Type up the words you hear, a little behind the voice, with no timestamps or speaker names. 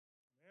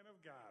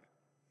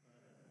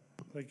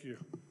Thank you.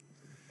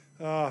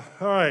 All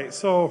right,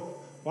 so,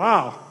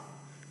 wow,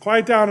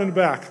 quiet down in the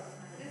back.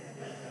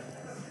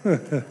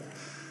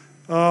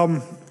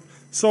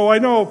 So I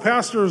know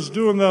Pastor's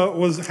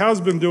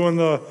has been doing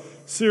the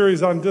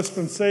series on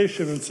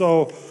dispensation, and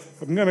so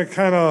I'm going to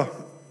kind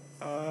of,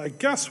 I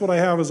guess what I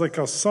have is like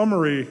a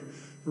summary,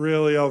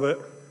 really, of it.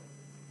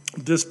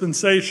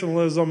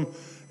 Dispensationalism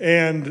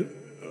and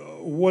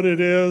what it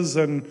is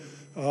and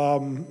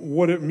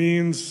what it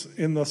means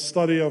in the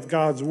study of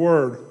God's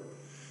Word.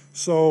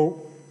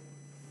 So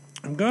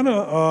I'm going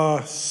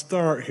to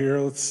start here.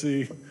 Let's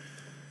see.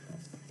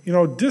 You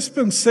know,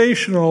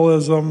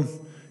 dispensationalism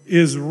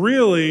is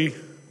really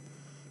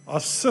a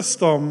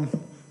system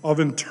of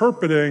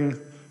interpreting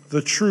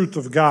the truth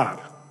of God.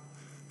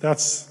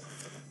 That's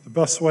the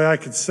best way I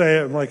could say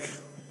it in like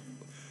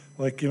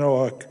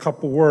a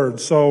couple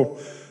words. So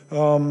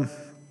I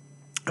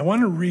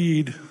want to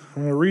read. I'm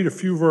going to read a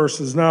few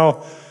verses.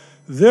 Now,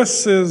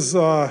 this is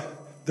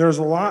there's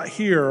a lot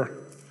here,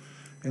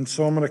 and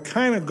so I'm going to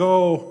kind of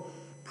go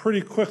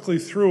pretty quickly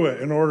through it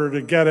in order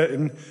to get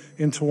it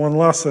into one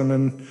lesson.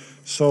 And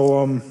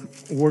so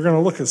we're going to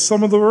look at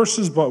some of the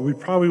verses, but we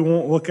probably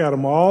won't look at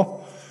them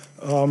all.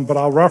 But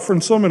I'll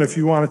reference them, and if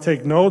you want to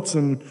take notes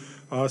and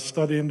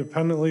study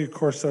independently, of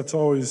course, that's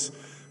always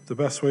the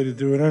best way to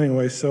do it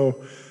anyway.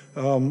 So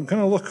I'm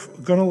going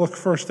to look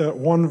first at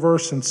one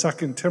verse in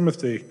 2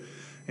 Timothy,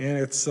 and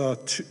it's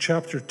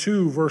chapter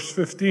 2, verse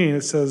 15.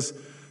 It says,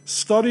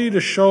 "Study to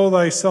show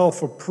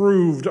thyself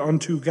approved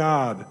unto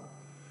God,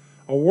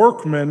 a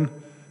workman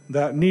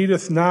that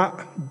needeth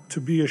not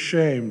to be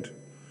ashamed,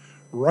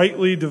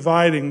 rightly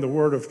dividing the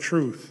word of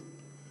truth."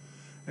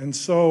 And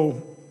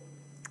so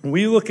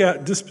we look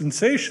at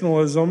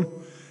dispensationalism,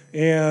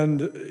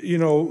 and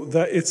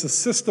that it's a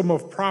system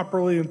of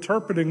properly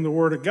interpreting the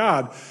Word of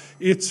God.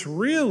 It's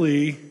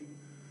really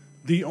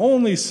the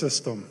only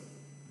system.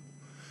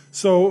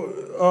 So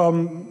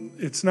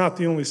it's not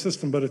the only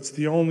system, but it's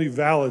the only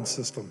valid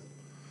system.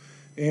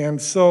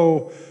 And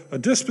so a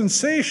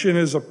dispensation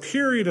is a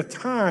period of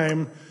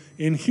time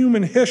in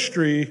human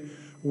history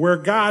where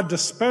God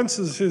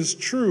dispenses his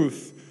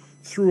truth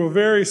through a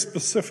very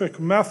specific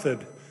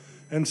method.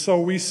 And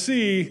so we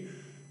see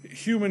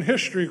human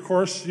history, of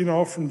course,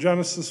 from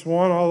Genesis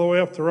 1 all the way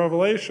up to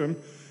Revelation,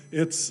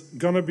 it's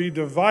going to be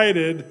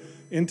divided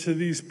into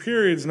these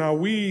periods. Now,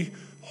 we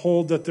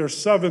hold that there's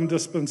 7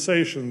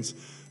 dispensations.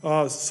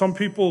 Some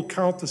people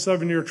count the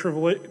 7-year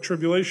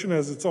tribulation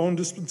as its own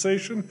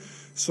dispensation.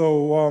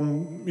 So,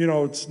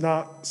 it's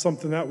not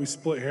something that we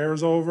split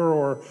hairs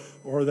over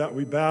or that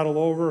we battle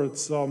over.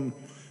 It's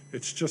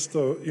just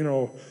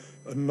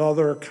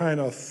another kind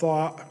of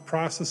thought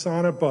process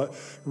on it, but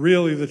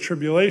really the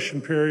tribulation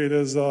period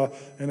is an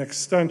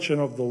extension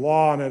of the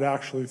law, and it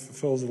actually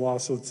fulfills the law.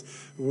 So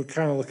we'll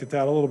kind of look at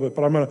that a little bit,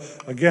 but I'm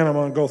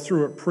going to go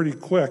through it pretty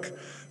quick.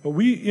 But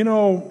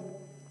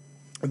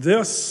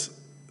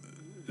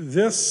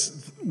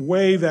this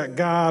way that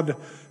God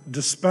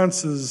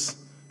dispenses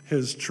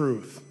his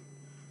truth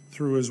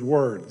through his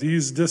word,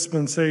 these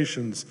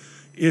dispensations,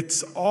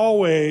 it's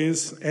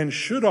always and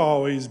should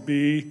always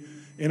be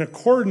in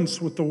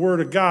accordance with the Word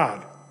of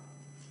God.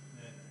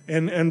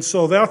 And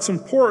so that's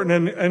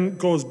important, and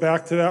goes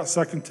back to that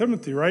 2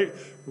 Timothy, right?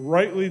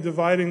 Rightly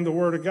dividing the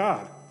Word of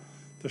God.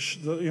 To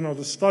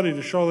study,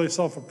 to show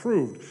thyself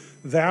approved.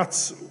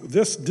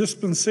 This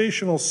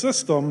dispensational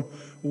system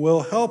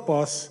will help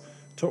us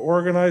to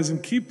organize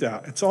and keep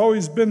that. It's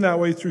always been that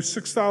way through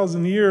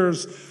 6,000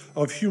 years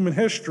of human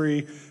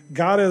history.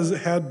 God has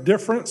had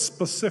different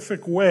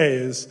specific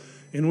ways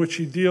in which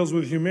he deals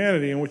with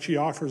humanity, in which he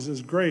offers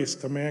his grace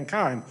to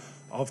mankind.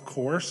 Of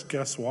course,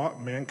 guess what?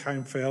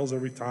 Mankind fails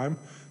every time.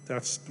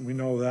 We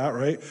know that,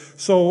 right?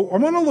 So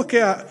I'm going to look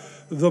at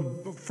the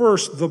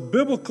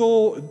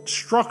biblical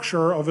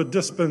structure of a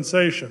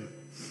dispensation.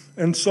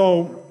 And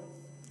so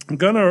I'm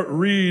going to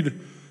read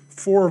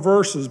 4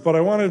 verses, but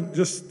I want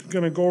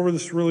to go over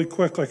this really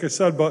quick, like I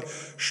said. But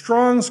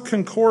Strong's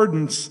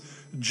Concordance,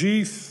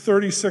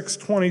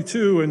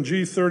 G3622 and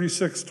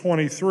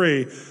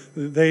G3623,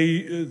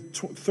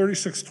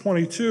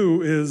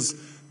 3622 is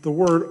the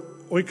word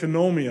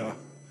oikonomia.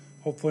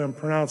 Hopefully I'm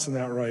pronouncing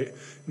that right.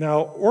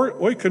 Now,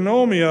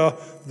 oikonomia,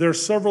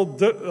 there's several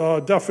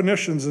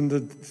definitions, and the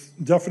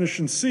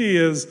definition C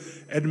is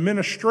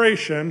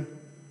administration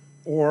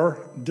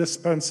or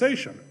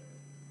dispensation.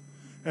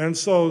 And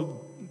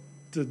so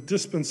the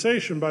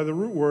dispensation, by the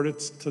root word,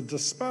 it's to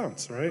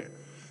dispense, right?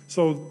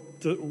 So,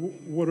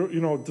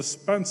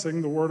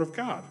 dispensing the Word of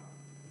God.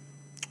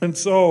 And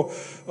so,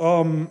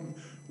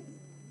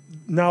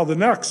 now the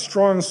next,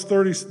 Strong's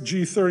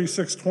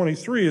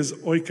G3623, is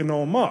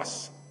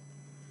oikonomos.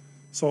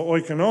 So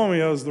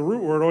oikonomia is the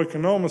root word,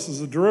 oikonomos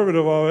is the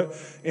derivative of it,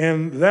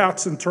 and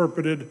that's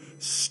interpreted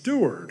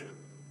steward.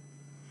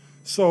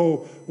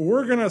 So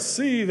we're going to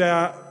see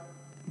that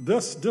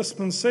this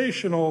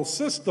dispensational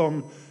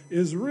system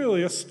is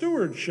really a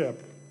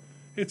stewardship.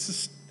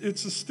 It's a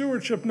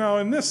stewardship. Now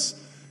in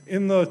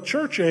the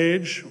church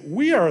age,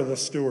 we are the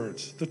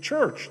stewards, the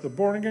church, the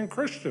born-again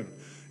Christian.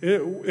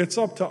 It's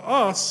up to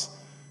us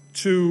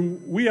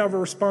we have a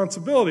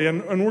responsibility,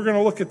 and we're going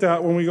to look at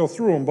that when we go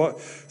through them. But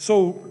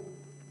so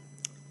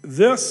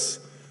this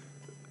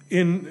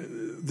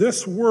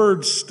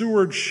word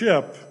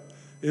stewardship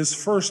is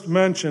first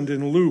mentioned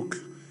in Luke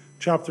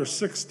chapter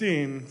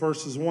 16,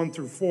 verses 1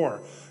 through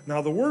 4.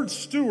 Now, the word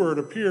steward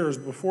appears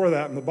before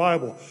that in the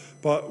Bible,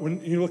 but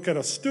when you look at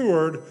a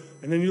steward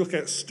and then you look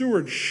at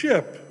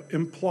stewardship,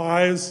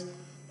 implies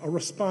a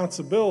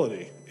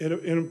responsibility. It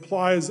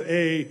implies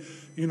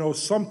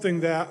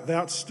something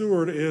that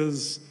steward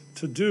is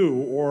to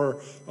do,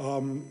 or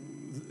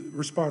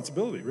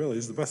responsibility, really,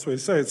 is the best way to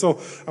say it.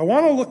 So I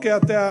want to look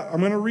at that.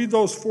 I'm going to read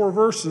those 4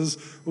 verses,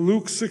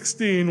 Luke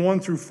 16, 1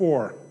 through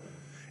 4.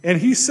 And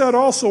he said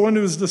also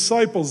unto his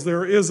disciples,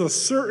 there is a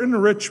certain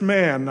rich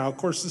man, now of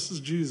course this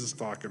is Jesus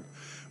talking,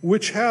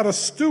 which had a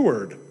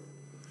steward,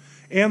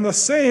 and the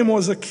same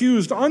was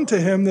accused unto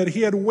him that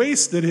he had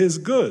wasted his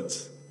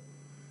goods.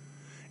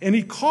 And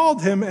he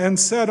called him and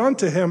said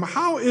unto him,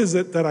 how is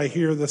it that I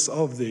hear this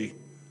of thee?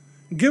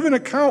 Give an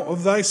account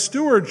of thy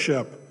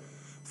stewardship,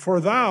 for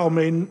thou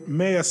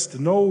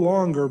mayest no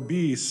longer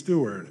be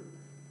steward.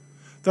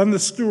 Then the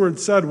steward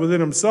said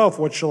within himself,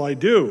 what shall I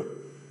do?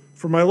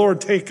 For my Lord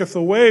taketh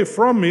away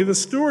from me the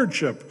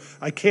stewardship.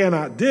 I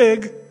cannot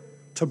dig.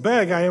 To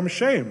beg I am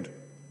ashamed.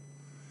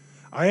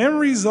 I am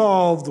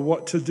resolved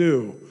what to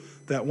do,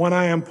 that when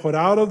I am put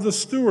out of the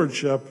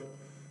stewardship,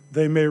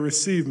 they may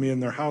receive me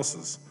in their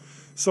houses.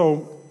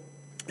 So,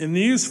 in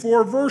these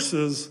 4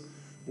 verses,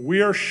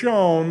 we are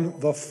shown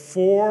the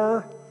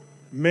 4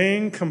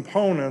 main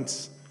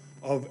components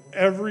of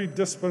every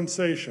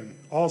dispensation,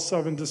 all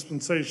 7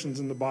 dispensations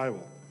in the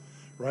Bible,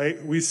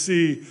 right? We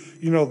see,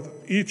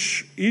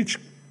 each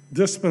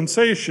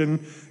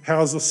dispensation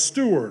has a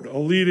steward, a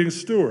leading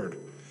steward.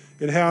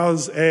 It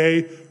has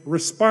a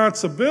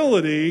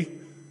responsibility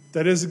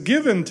that is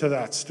given to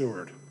that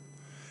steward.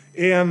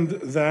 And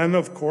then,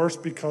 of course,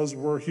 because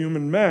we're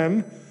human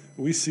men,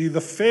 we see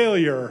the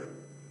failure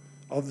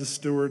of the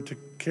steward to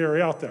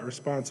carry out that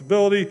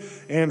responsibility.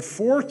 And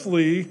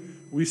fourthly,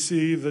 we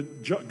see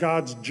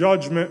God's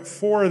judgment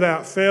for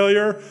that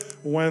failure.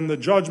 When the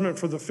judgment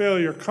for the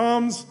failure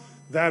comes,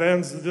 that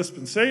ends the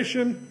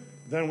dispensation.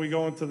 Then we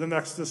go into the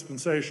next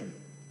dispensation.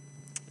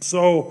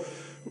 So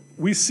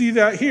we see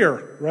that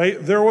here, right?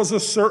 There was a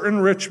certain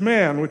rich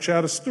man which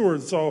had a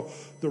steward. So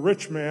the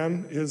rich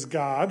man is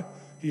God.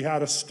 He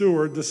had a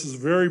steward. This is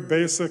very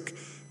basic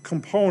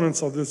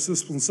components of this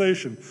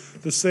dispensation.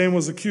 The same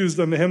was accused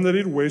unto him that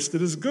he'd wasted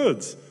his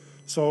goods.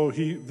 So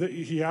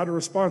he had a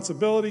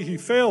responsibility. He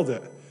failed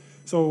it.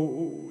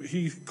 So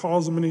he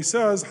calls him and he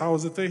says, how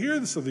is it they hear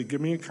this of thee? Give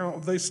me account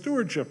of thy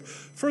stewardship.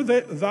 For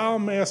thou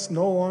mayest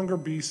no longer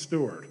be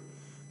steward.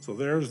 So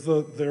there's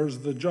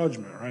the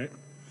judgment, right?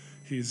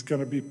 He's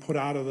going to be put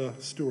out of the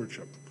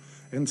stewardship.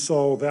 And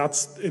so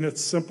that's, in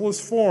its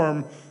simplest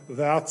form,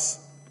 that's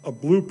a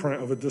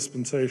blueprint of a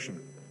dispensation.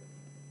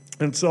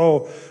 And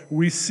so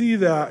we see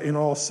that in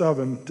all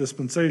 7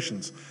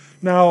 dispensations.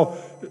 Now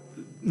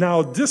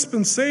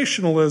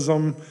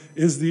dispensationalism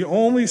is the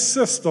only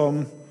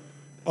system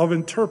of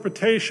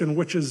interpretation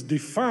which is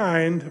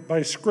defined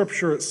by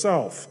Scripture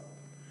itself.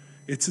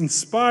 It's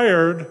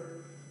inspired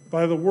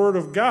by the Word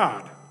of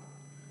God,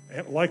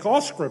 like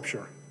all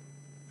Scripture.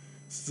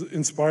 It's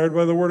inspired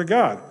by the Word of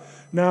God.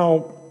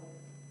 Now,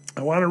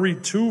 I want to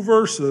read 2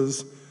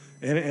 verses,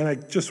 and I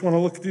just want to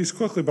look at these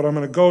quickly, but I'm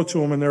going to go to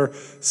them, and they're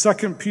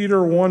 2 Peter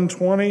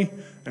 1:20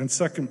 and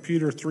 2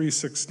 Peter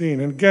 3:16.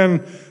 And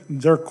again,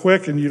 they're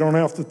quick, and you don't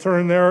have to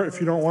turn there if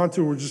you don't want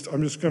to.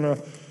 I'm just going to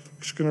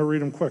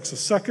read them quick.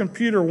 So 2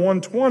 Peter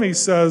 1:20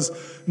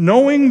 says,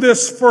 knowing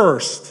this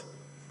first,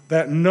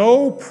 that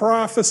no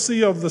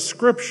prophecy of the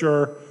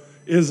Scripture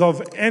is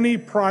of any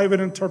private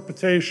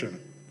interpretation,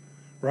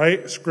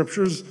 right?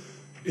 Scripture's,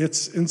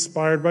 it's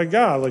inspired by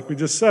God, like we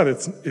just said.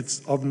 It's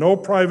of no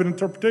private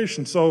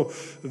interpretation. So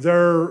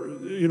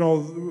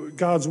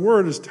God's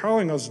Word is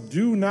telling us,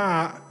 do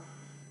not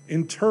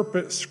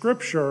interpret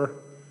Scripture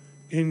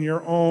in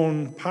your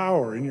own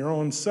power, in your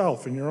own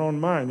self, in your own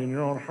mind, in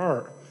your own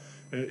heart.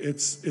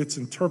 It's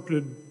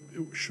interpreted,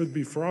 it should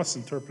be for us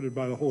interpreted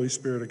by the Holy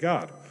Spirit of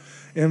God.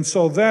 And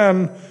so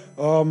then,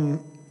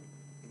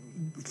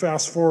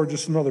 fast forward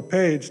just another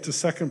page to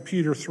 2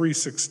 Peter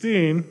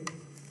 3:16.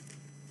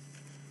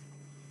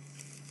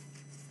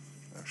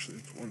 Actually,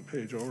 it's one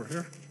page over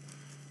here.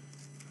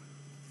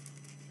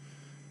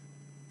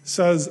 It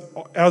says,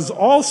 as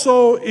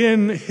also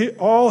in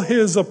all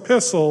his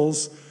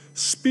epistles,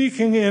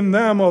 speaking in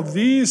them of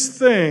these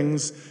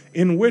things,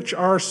 in which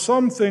are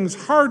some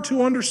things hard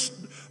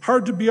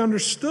to be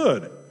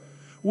understood,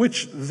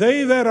 which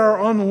they that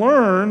are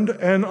unlearned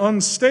and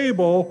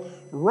unstable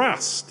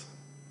wrest.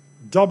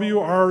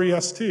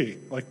 W-R-E-S-T,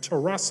 like to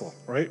wrestle,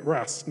 right?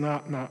 Rest,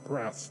 not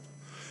rest.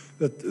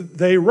 That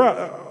they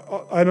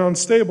an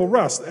unstable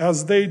rest,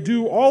 as they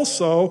do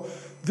also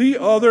the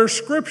other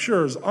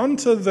Scriptures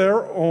unto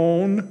their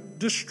own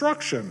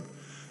destruction.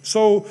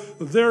 So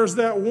there's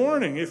that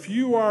warning. If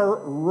you are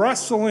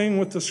wrestling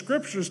with the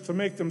Scriptures to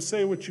make them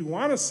say what you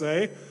want to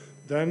say,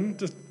 then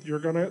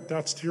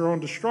that's to your own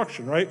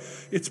destruction, right?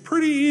 It's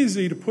pretty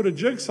easy to put a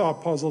jigsaw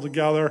puzzle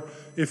together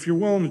if you're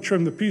willing to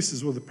trim the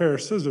pieces with a pair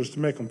of scissors to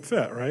make them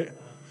fit, right?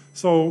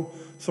 So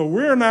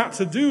we're not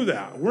to do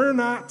that. We're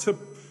not to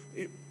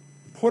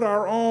put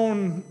our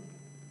own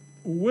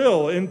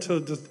will into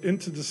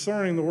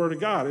discerning the Word of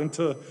God,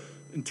 into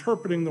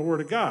interpreting the Word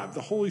of God.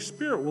 The Holy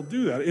Spirit will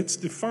do that. It's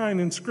defined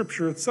in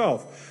Scripture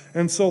itself.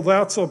 And so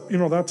that's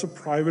a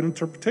private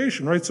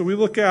interpretation, right? So we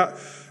look at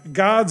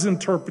God's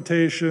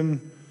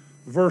interpretation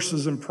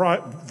versus a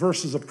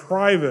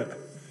private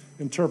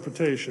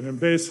interpretation. And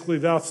basically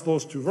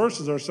those two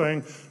verses are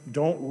saying,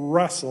 don't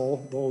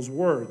wrestle those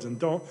words. And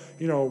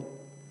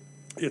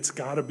it's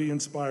got to be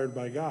inspired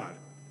by God.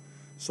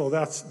 So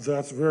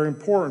that's very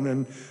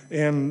important.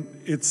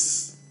 And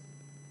it's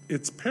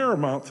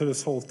paramount to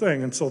this whole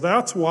thing. And so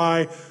that's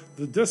why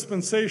the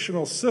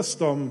dispensational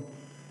system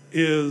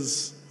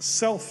is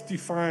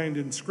self-defined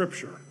in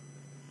Scripture.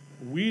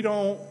 We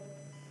don't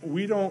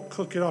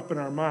cook it up in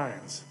our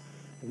minds.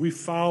 We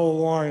follow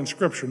along in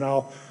Scripture.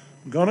 Now,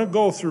 I'm going to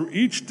go through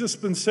each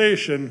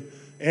dispensation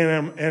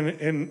and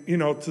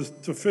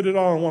to fit it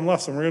all in one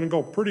lesson. We're going to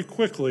go pretty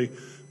quickly,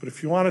 but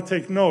if you want to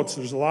take notes,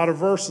 there's a lot of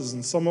verses,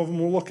 and some of them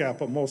we'll look at,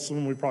 but most of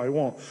them we probably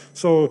won't.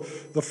 So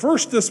the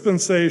first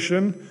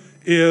dispensation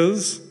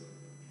is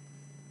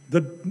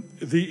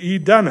the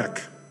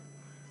Edenic,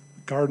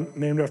 garden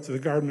named after the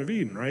Garden of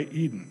Eden, right?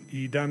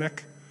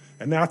 Edenic.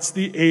 And that's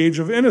the age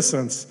of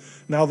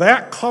innocence. Now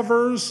that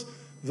covers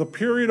the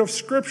period of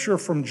Scripture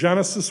from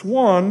Genesis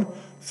 1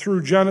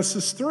 through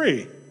Genesis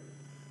 3.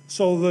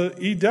 So the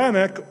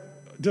Edenic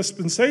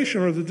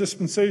dispensation, or the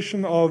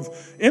dispensation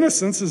of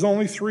innocence, is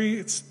only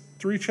three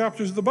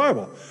chapters of the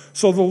Bible.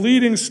 So the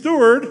leading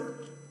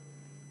steward,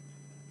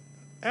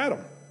 Adam.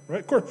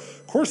 Right?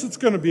 Of course it's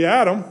going to be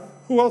Adam.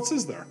 Who else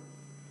is there?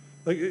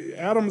 Like,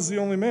 Adam is the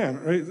only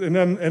man, right? And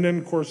then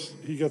of course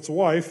he gets a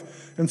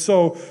wife. And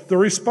so the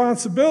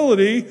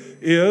responsibility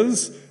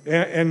is,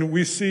 and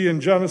we see in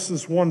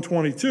Genesis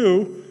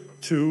 1:22,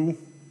 to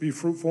be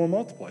fruitful and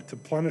multiply, to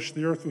plenish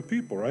the earth with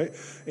people, right?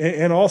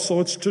 And also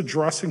it's to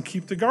dress and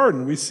keep the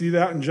garden. We see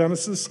that in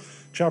Genesis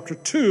chapter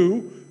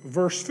 2,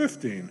 verse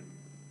 15.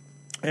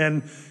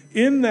 And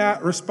in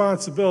that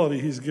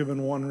responsibility, he's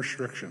given one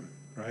restriction,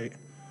 right?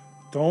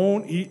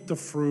 Don't eat the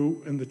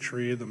fruit in the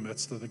tree in the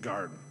midst of the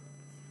garden.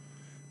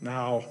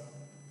 Now,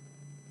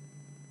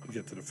 we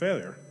get to the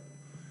failure.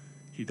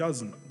 He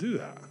doesn't do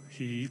that.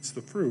 He eats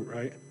the fruit,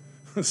 right?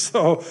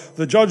 So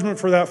the judgment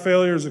for that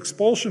failure is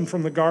expulsion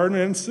from the garden,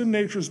 and sin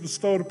nature is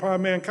bestowed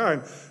upon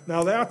mankind.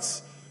 Now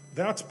that's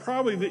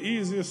probably the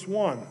easiest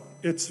one.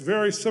 It's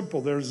very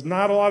simple. There's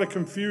not a lot of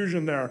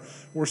confusion there.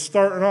 We're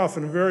starting off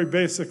in a very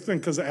basic thing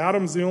because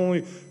Adam's the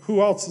only,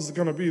 who else is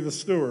going to be the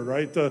steward,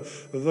 right?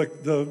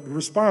 The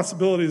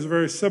responsibility is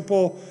very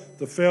simple.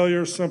 The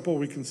failure is simple.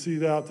 We can see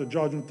that. The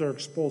judgment, they're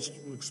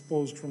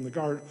exposed from the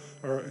garden,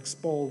 or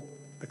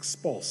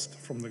expulsed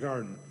from the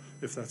garden,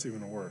 if that's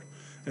even a word.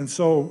 And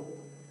so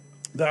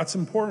that's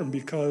important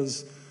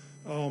because,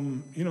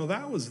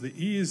 that was the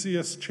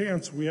easiest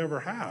chance we ever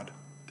had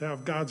to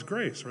have God's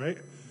grace, right?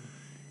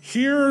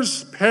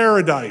 Here's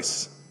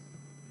paradise.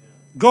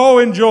 Go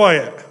enjoy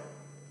it.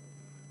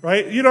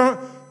 Right? You don't,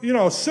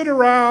 sit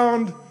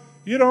around.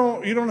 You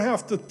don't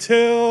have to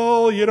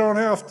till. You don't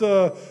have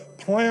to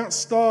plant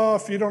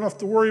stuff. You don't have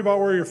to worry about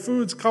where your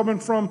food's coming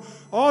from.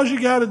 All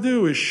you got to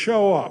do is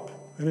show up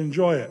and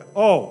enjoy it.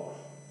 Oh,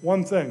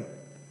 one thing.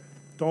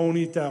 Don't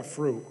eat that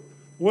fruit.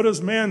 What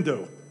does man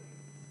do?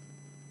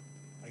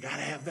 I got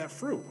to have that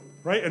fruit,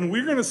 right? And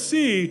we're going to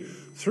see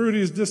through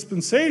these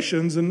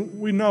dispensations, and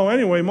we know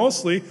anyway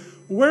mostly,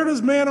 where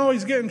does man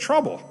always get in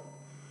trouble?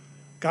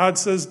 God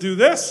says, do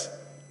this.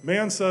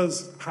 Man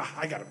says,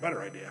 I got a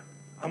better idea.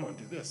 I'm going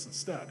to do this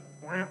instead.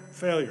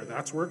 Failure.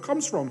 That's where it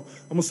comes from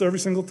almost every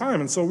single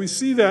time. And so we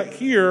see that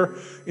here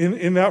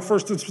in that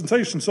first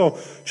dispensation. So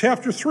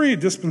chapter 3,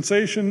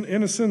 dispensation,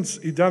 innocence,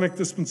 Edenic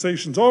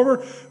dispensation's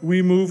over.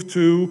 We move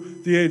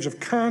to the age of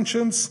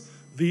conscience,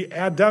 the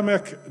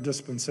Adamic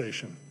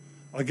dispensation.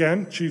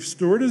 Again, chief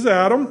steward is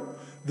Adam.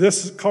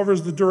 This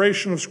covers the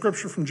duration of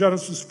Scripture from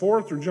Genesis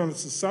 4 through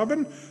Genesis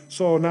 7.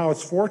 So now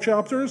it's 4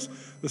 chapters.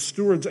 The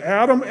steward's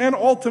Adam, and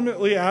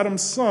ultimately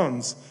Adam's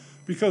sons,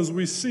 because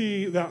we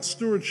see that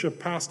stewardship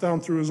passed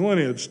down through his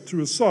lineage, through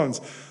his sons.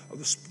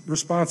 The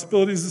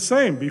responsibility is the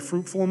same: be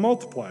fruitful and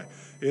multiply.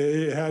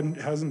 It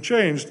hasn't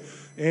changed.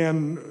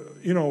 And,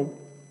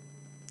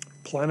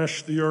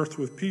 plenish the earth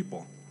with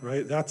people,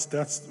 right?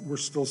 We're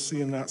still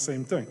seeing that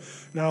same thing.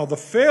 Now, the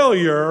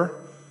failure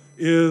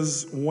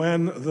is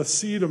when the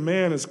seed of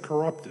man is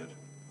corrupted,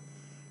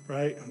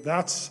 right?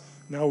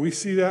 Now we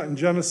see that in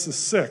Genesis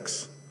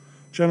 6.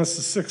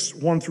 Genesis 6,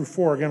 1 through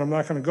 4. Again, I'm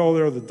not going to go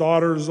there. The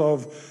daughters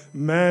of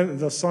men,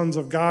 the sons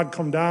of God,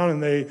 come down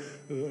and they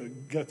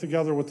get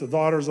together with the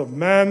daughters of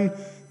men.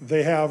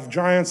 They have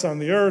giants on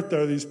the earth.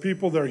 They're these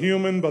people. They're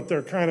human, but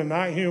they're kind of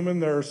not human.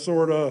 They're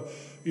sort of,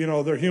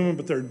 they're human,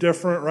 but they're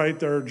different, right?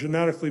 They're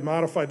genetically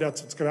modified.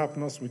 That's what's going to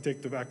happen to us when we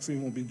take the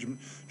vaccine. We'll be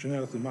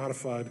genetically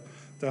modified.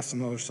 that's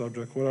another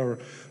subject, whatever.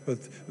 But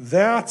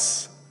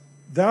that's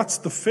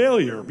the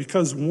failure,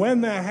 because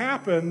when that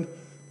happened,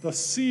 the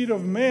seed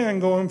of man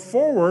going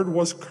forward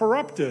was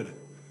corrupted.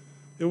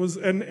 It was,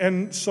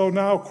 and so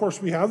now, of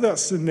course, we have that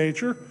sin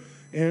nature,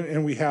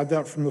 and we had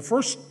that from the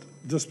first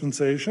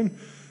dispensation.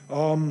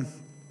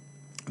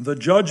 The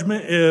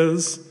judgment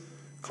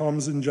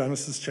comes in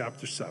Genesis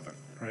chapter 7,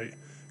 right?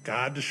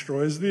 God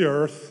destroys the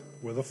earth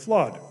with a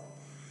flood.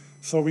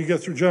 So we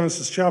get through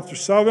Genesis chapter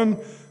 7,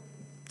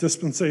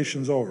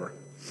 dispensation's over.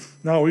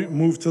 Now we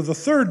move to the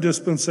third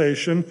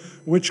dispensation,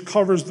 which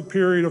covers the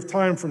period of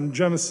time from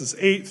Genesis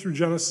 8 through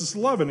Genesis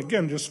 11.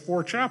 Again, just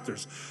 4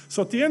 chapters.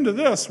 So at the end of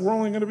this, we're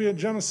only going to be at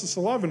Genesis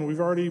 11. We've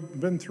already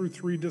been through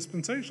 3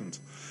 dispensations.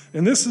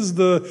 And this is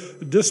the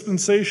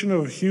dispensation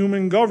of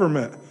human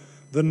government,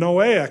 the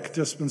Noahic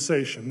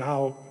dispensation.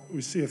 Now,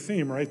 we see a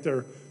theme right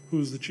there.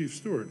 Who's the chief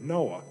steward?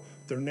 Noah.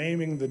 They're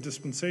naming the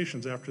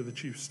dispensations after the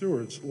chief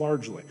stewards,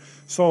 largely.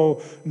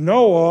 So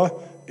Noah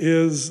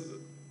is...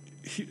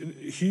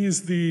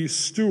 He's the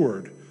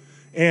steward.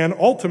 And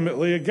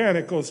ultimately, again,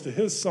 it goes to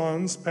his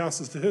sons,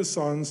 passes to his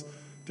sons,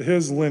 to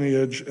his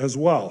lineage as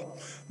well.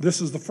 This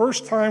is the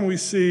first time we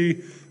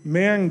see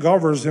man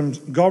governs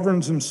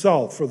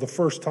himself for the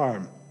first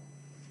time.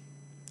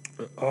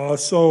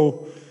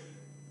 So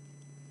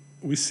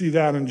we see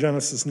that in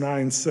Genesis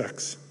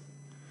 9:6.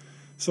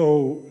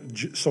 So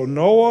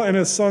Noah and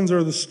his sons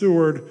are the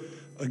steward.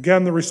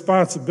 Again, the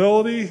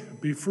responsibility,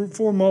 be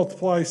fruitful and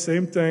multiply,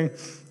 same thing.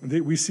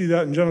 We see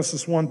that in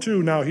Genesis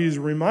 1:2. Now he's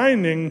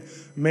reminding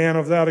man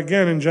of that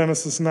again in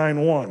Genesis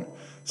 9:1.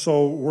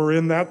 So we're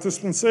in that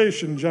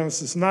dispensation,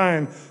 Genesis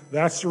 9.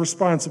 That's the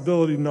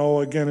responsibility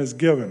Noah again is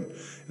given.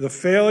 The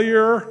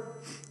failure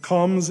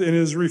comes in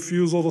his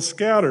refusal to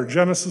scatter.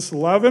 Genesis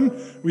 11,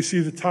 we see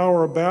the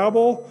Tower of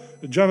Babel.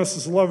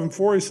 Genesis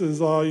 11:4, he says,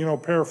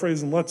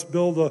 paraphrasing, let's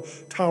build a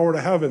tower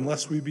to heaven,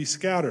 lest we be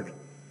scattered.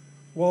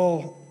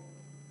 Well,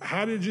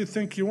 how did you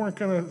think you weren't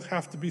going to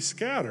have to be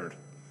scattered?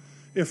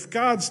 If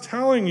God's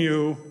telling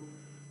you,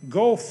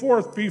 go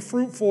forth, be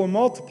fruitful and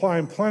multiply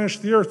and plenish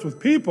the earth with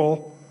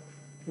people,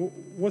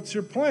 what's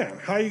your plan?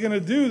 How are you going to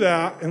do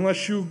that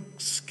unless you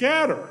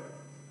scatter?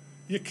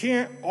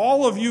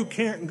 All of you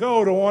can't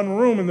go to one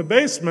room in the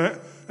basement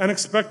and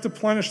expect to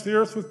plenish the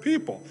earth with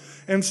people.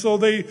 And so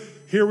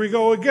here we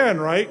go again,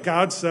 right?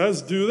 God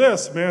says, do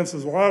this. Man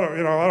says, well,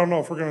 I don't know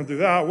if we're going to do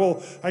that.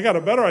 Well, I got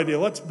a better idea.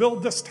 Let's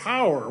build this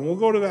tower and we'll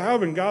go to the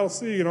heaven. God will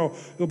see,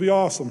 it'll be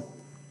awesome.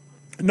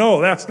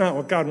 No, that's not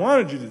what God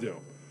wanted you to do.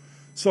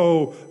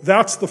 So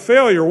that's the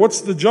failure.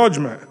 What's the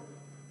judgment?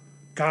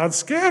 God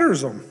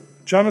scatters them.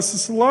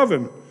 Genesis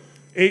 11,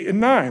 8 and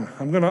 9.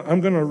 I'm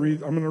gonna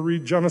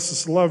read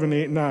Genesis 11,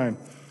 8 and 9.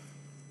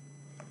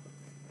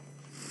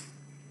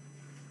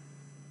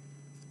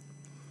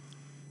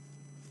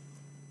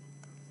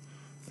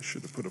 I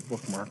should have put a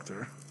bookmark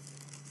there.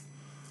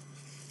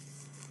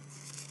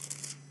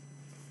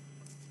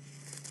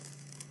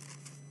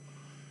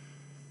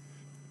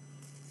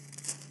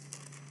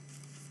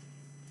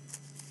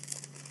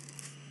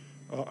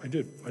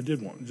 I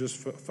did one. It just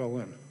fell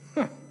in.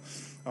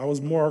 I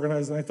was more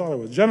organized than I thought I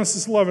was.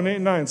 Genesis 11, 8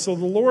 and 9. So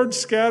the Lord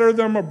scattered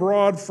them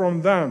abroad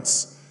from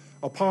thence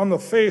upon the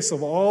face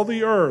of all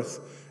the earth,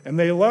 and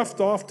they left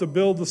off to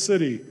build the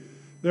city.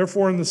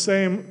 Therefore, in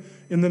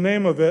the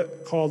name of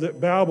it, called it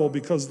Babel,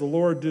 because the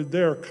Lord did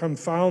there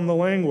confound the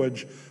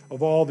language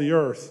of all the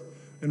earth.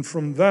 And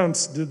from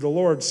thence did the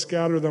Lord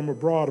scatter them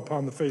abroad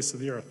upon the face of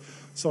the earth.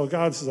 So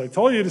God says, I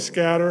told you to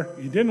scatter.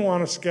 You didn't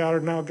want to scatter.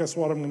 Now guess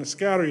what? I'm going to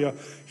scatter you.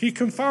 He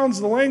confounds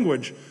the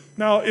language.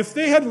 Now, if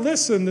they had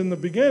listened in the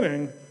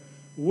beginning,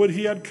 would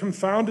he have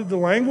confounded the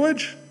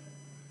language?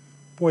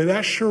 Boy,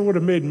 that sure would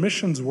have made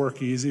missions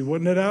work easy,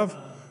 wouldn't it have?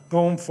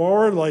 Going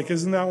forward,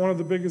 isn't that one of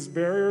the biggest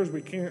barriers?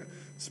 We can't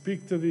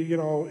speak to the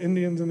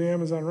Indians in the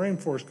Amazon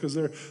rainforest because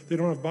they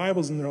don't have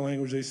Bibles in their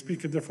language. They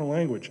speak a different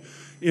language.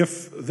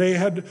 If they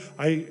had,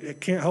 I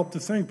can't help to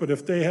think, but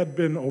if they had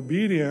been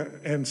obedient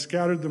and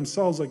scattered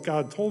themselves like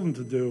God told them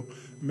to do,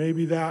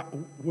 maybe that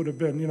would have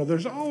been,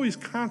 there's always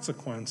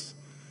consequence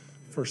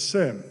for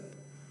sin.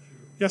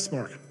 Yes,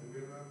 Mark?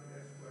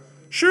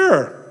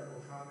 Sure.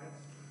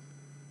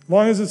 As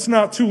long as it's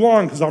not too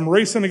long, because I'm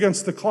racing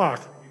against the clock.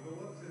 If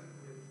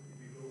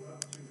you go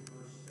up to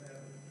verse 7,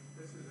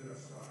 this is an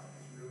aside.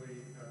 It's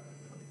really, if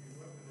you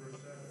go up to verse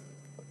 7,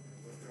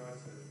 what God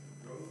says,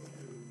 go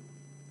to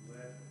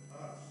let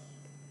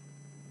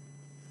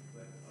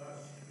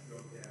us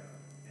go down,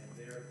 and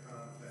there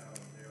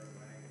confound their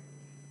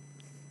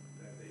language,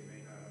 that they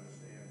may not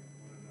understand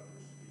one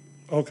another's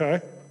speech. Okay.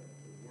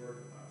 The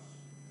word us.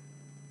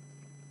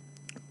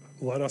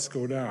 Let us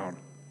go down.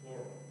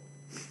 Plural.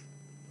 It's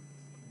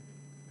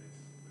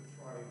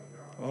the triune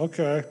of God.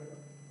 Okay.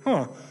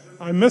 Huh.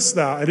 I missed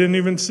that. I didn't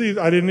even see.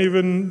 I didn't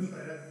even. It has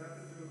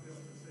nothing to do with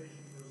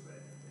dispensation per se.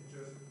 It's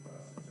just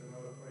us. It's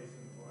another place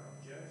in the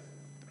Bible, Genesis,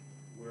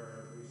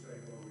 where we say,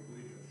 well, we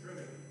believe in the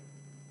Trinity.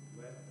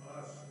 Let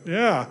us go.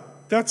 Yeah,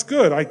 that's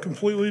good. I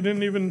completely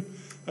didn't even.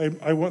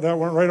 That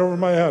went right over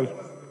my head. That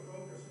wasn't the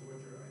focus of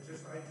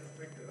what I just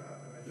picked it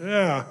up. And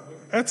Yeah.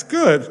 That's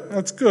good.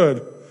 That's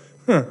good.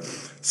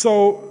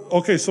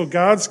 So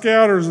God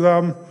scatters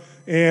them,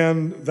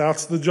 and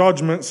that's the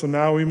judgment. So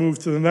now we move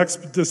to the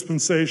next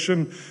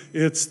dispensation.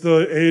 It's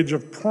the age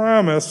of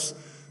promise,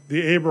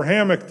 the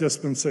Abrahamic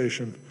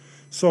dispensation.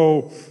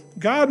 So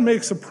God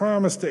makes a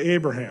promise to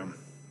Abraham.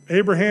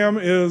 Abraham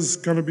is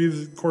going to be,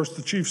 of course,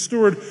 the chief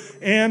steward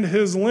and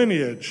his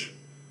lineage,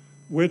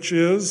 which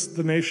is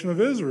the nation of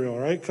Israel,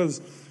 right?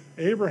 Because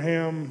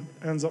Abraham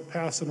ends up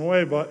passing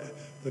away, but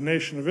the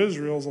nation of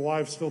Israel is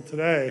alive still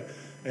today,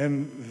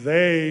 and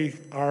they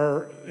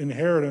are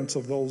inheritance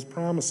of those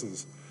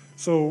promises.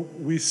 So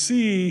we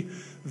see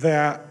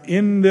that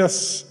in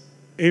this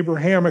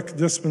Abrahamic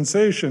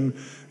dispensation,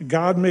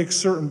 God makes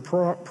certain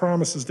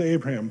promises to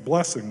Abraham,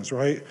 blessings,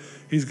 right?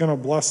 He's going to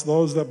bless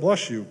those that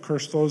bless you,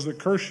 curse those that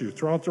curse you.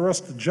 Throughout the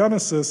rest of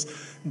Genesis,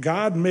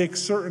 God makes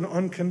certain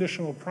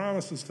unconditional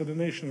promises to the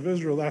nation of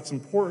Israel. That's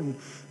important.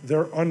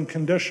 They're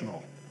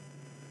unconditional.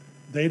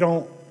 They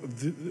don't,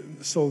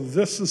 so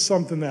this is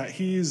something that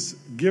he's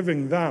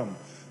giving them.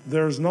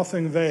 There's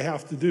nothing they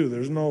have to do.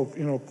 There's no,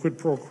 quid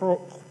pro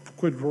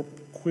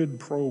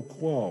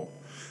quo,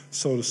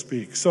 so to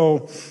speak.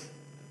 So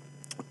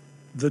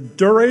the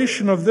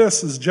duration of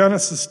this is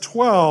Genesis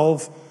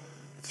 12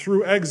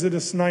 through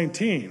Exodus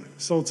 19.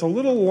 So it's a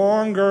little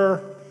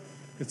longer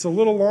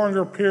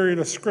period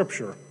of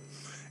Scripture.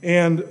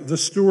 And the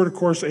steward, of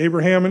course,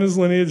 Abraham and his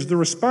lineage, the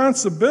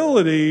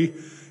responsibility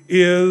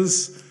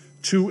is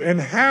to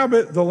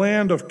inhabit the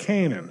land of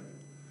Canaan.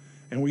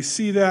 And we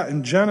see that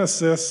in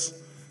Genesis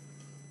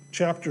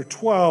chapter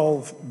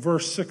 12,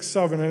 verse 6,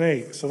 7, and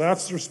 8. So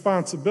that's the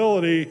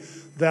responsibility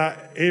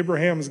that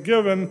Abraham's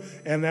given,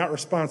 and that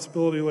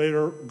responsibility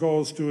later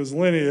goes to his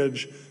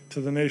lineage, to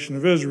the nation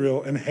of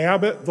Israel,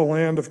 inhabit the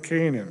land of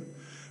Canaan.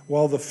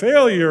 Well, the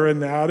failure in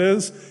that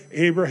is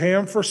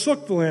Abraham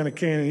forsook the land of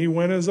Canaan. He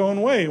went his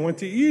own way. He went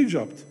to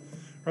Egypt,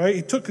 right?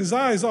 He took his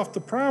eyes off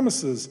the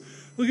promises.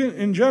 Look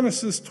in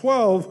Genesis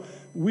 12,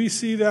 we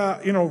see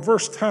that,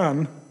 verse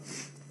 10.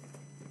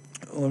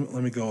 Let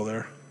me go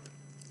there.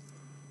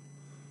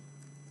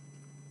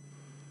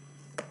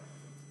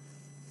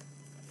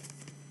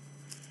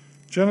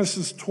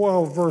 Genesis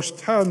 12, verse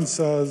 10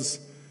 says,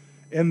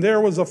 "And there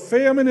was a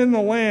famine in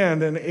the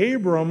land, and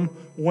Abram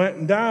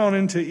went down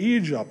into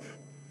Egypt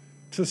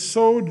to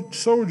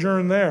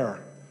sojourn there,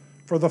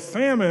 for the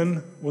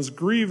famine was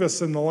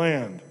grievous in the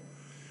land."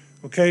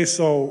 Okay,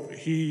 so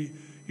he,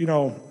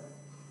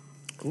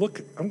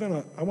 look, I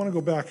want to go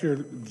back here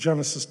to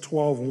Genesis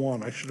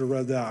 12:1. I should have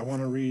read that. I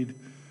want to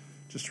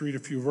just read a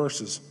few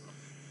verses.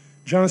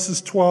 Genesis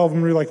 12,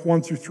 and read like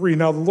 1 through 3.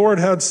 "Now the Lord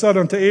had said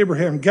unto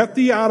Abraham, Get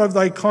thee out of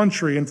thy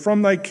country, and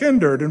from thy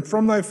kindred, and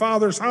from thy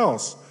father's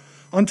house,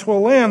 unto a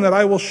land that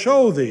I will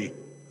show thee.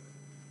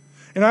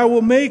 And I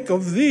will make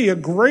of thee a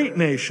great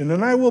nation,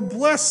 and I will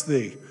bless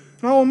thee,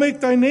 and I will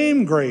make thy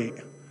name great.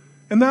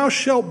 And thou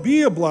shalt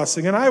be a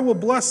blessing, and I will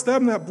bless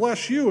them that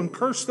bless you, and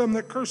curse them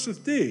that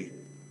curseth thee.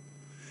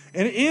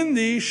 And in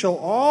thee shall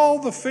all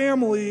the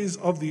families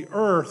of the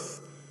earth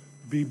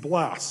be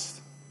blessed."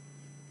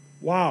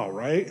 Wow,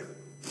 right?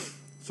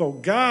 So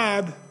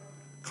God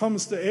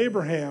comes to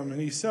Abraham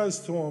and he says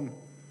to him,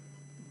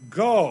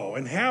 "Go,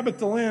 inhabit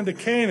the land of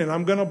Canaan.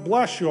 I'm going to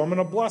bless you. I'm going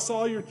to bless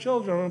all your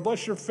children. I'm going to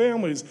bless your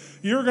families.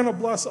 You're going to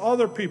bless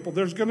other people.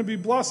 There's going to be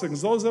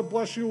blessings. Those that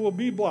bless you will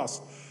be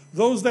blessed.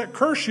 Those that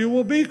curse you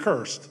will be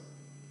cursed."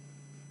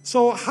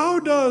 So how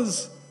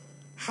does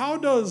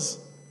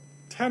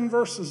 10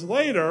 verses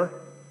later,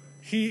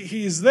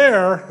 he's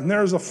there and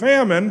there's a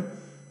famine,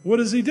 what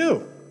does he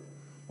do?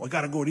 "Well, I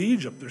got to go to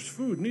Egypt. There's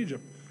food in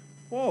Egypt."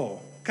 Whoa.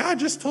 God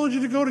just told you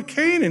to go to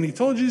Canaan. He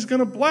told you he's going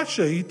to bless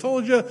you. He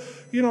told you,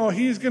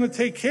 he's going to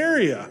take care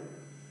of you.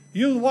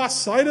 You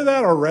lost sight of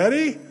that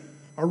already?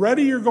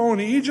 Already you're going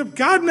to Egypt?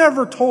 God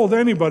never told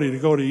anybody to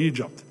go to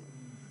Egypt.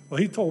 Well,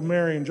 he told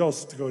Mary and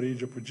Joseph to go to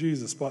Egypt with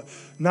Jesus, but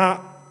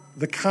not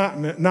the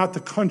continent, not the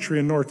country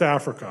in North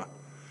Africa.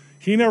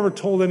 He never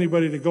told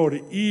anybody to go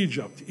to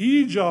Egypt.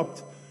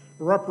 Egypt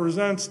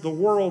represents the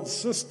world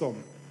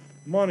system.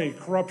 Money,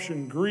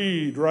 corruption,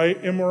 greed,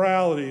 right?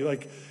 Immorality.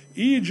 Like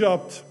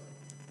Egypt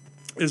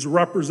is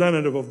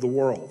representative of the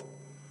world.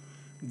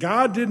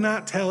 God did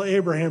not tell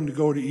Abraham to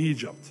go to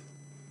Egypt.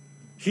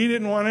 He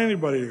didn't want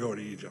anybody to go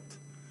to Egypt.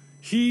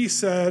 He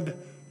said,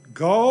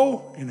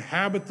 "Go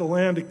inhabit the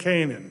land of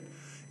Canaan."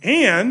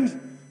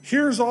 And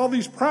here's all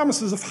these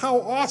promises of how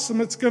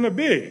awesome it's going to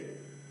be.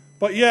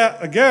 But yet,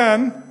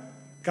 again,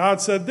 God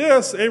said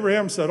this.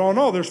 Abraham said, "Oh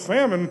no, there's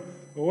famine.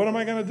 Well, what am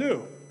I going to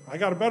do? I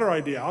got a better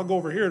idea. I'll go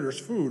over here. There's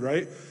food,"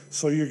 right?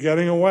 So you're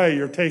getting away.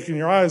 You're taking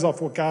your eyes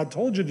off what God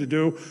told you to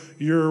do.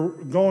 You're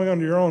going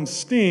under your own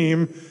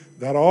steam.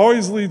 That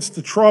always leads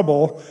to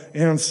trouble.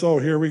 And so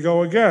here we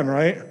go again,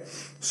 right?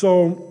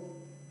 So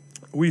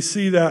we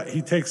see that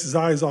he takes his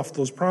eyes off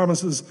those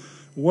promises.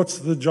 What's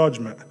the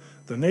judgment?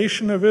 The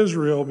nation of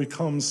Israel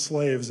becomes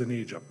slaves in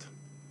Egypt.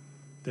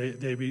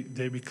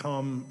 They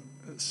become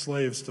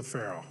slaves to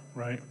Pharaoh,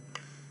 right?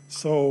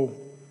 So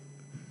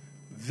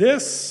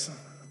this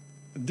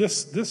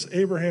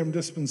Abraham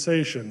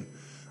dispensation,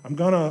 I'm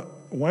going to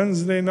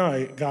Wednesday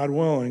night, God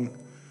willing,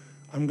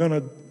 I'm going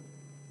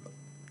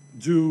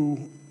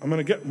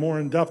to get more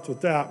in depth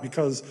with that,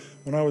 because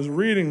when I was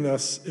reading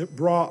this, it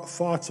brought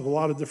thoughts of a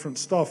lot of different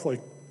stuff,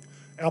 like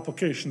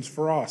applications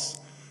for us.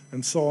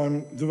 And so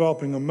I'm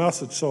developing a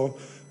message. So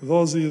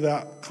those of you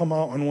that come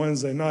out on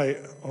Wednesday night,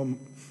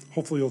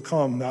 hopefully you'll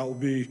come.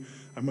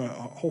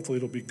 Hopefully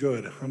it'll be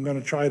good.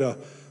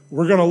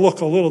 We're going to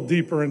look a little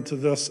deeper into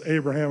this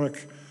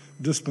Abrahamic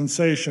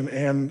dispensation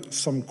and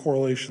some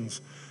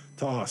correlations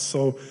to us.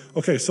 So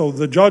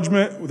the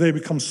judgment, they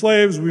become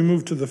slaves. We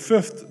move to the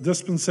fifth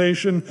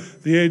dispensation,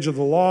 the age of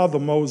the law, the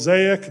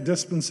Mosaic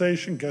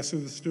dispensation. Guess who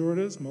the steward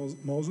is?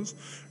 Moses,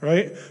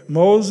 right?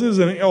 Moses,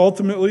 and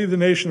ultimately the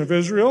nation of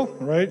Israel,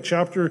 right?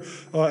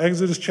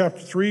 Exodus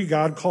chapter 3,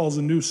 God calls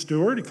a new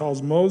steward. He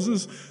calls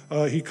Moses.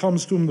 He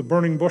comes to him, the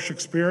burning bush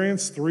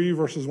experience, 3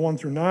 verses 1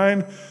 through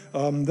 9.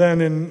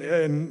 Then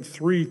in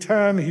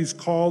 3:10, he's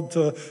called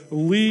to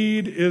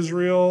lead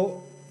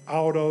Israel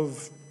out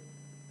of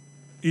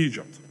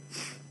Egypt.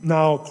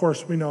 Now, of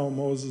course, we know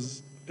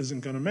Moses isn't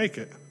going to make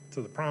it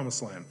to the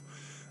promised land.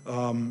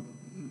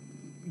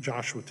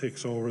 Joshua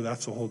takes over.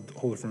 That's a whole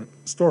different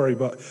story.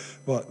 But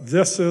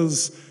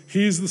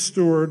he's the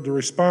steward. The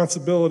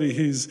responsibility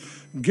he's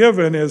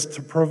given is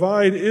to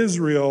provide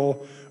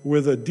Israel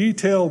with a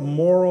detailed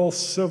moral,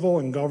 civil,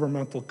 and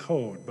governmental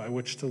code by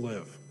which to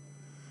live.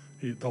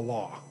 The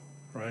law,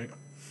 right?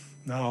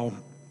 Now,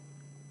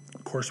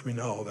 of course, we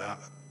know that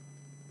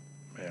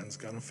man's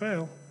going to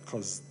fail,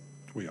 because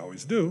we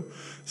always do.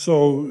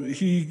 So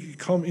he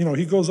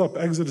goes up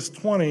Exodus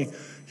 20.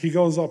 He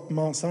goes up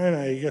Mount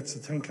Sinai. He gets the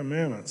 10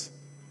 Commandments,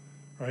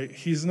 right?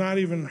 He's not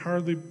even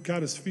hardly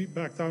got his feet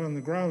back down on the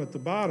ground at the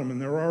bottom,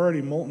 and they're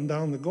already molting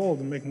down the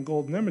gold and making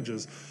golden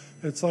images.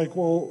 It's like,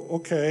 well,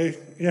 okay,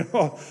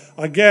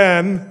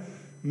 again,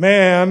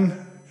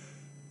 man,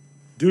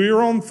 do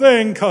your own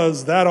thing,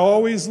 because that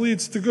always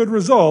leads to good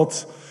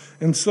results.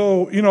 And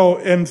so,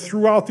 and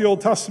throughout the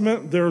Old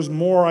Testament, there's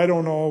more. I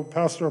don't know,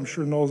 Pastor, I'm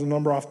sure knows a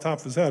number off the top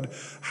of his head,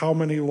 how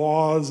many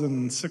laws,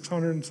 and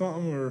 600 and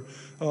something,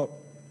 or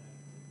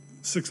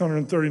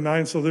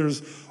 639. So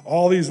there's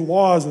all these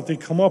laws that they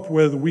come up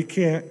with. We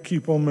can't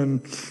keep them,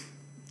 and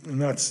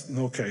that's,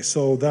 okay,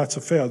 so that's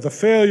a fail. The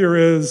failure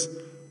is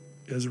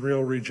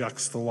Israel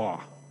rejects the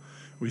law.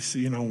 We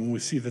see, when we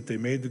see that they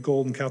made the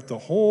golden calf the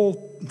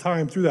whole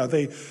time through that.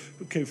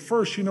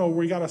 First,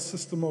 we got a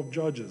system of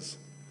judges.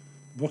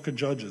 Book of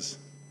Judges.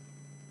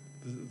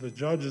 The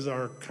judges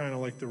are kind of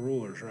like the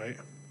rulers, right?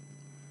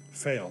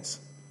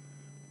 Fails.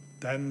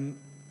 Then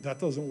that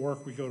doesn't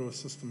work. We go to a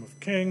system of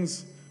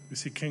kings. We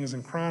see Kings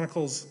and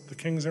Chronicles. The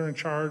kings are in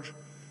charge.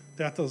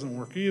 That doesn't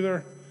work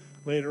either.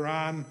 Later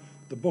on,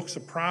 the books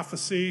of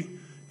prophecy.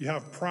 You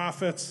have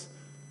prophets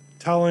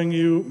telling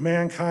you,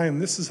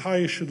 mankind, this is how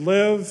you should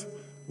live.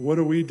 What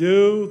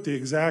do? The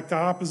exact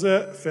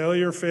opposite.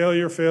 Failure,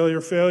 failure,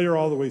 failure, failure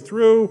all the way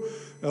through.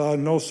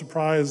 No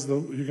surprise,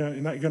 you're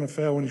not going to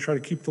fail when you try to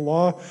keep the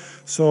law.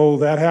 So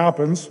that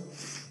happens.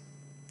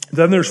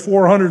 Then there's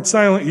 400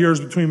 silent years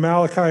between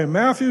Malachi and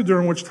Matthew,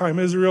 during which time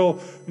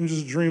Israel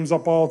just dreams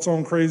up all its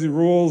own crazy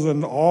rules,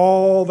 and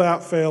all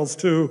that fails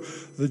too.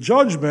 The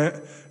judgment,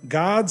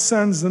 God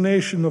sends the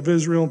nation of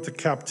Israel into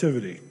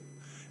captivity.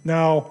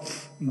 Now,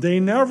 they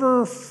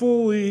never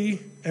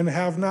fully, and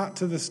have not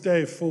to this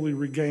day, fully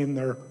regained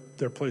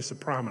their place of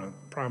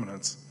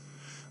prominence.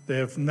 They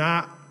have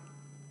not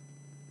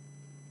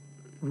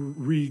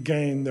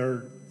regain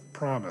their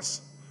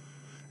promise.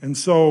 And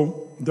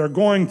so they're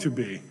going to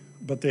be,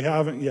 but they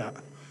haven't yet.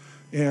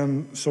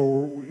 And so,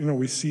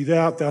 we see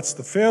that. That's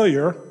the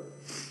failure.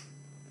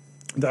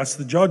 That's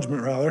the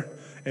judgment, rather.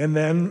 And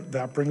then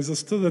that brings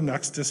us to the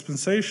next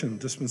dispensation,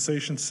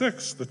 Dispensation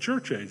 6, the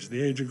church age,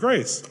 the age of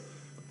grace.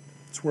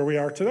 It's where we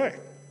are today,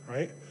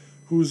 right?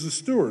 Who's the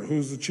steward?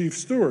 Who's the chief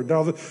steward?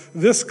 Now,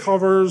 this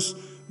covers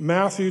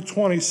Matthew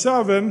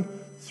 27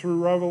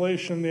 through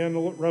Revelation, the end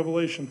of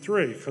Revelation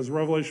 3, because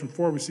Revelation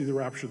 4, we see the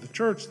rapture of the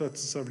church.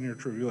 That's the 7-year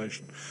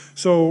tribulation.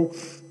 So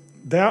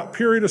that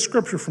period of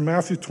Scripture from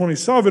Matthew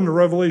 27 to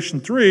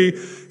Revelation 3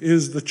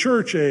 is the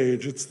church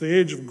age. It's the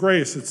age of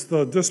grace. It's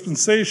the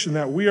dispensation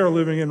that we are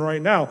living in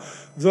right now.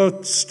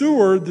 The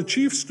steward, the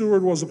chief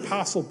steward, was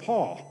Apostle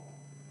Paul.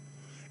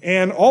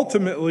 And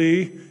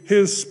ultimately,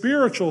 his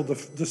spiritual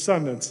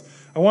descendants.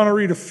 I want to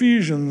read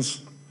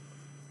Ephesians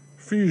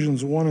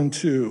 1 and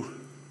 2.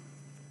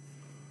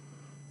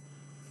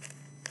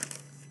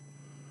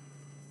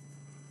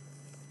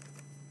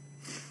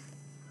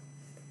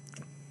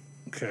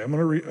 Okay, I'm going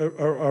to read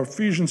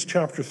Ephesians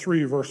chapter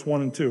 3, verse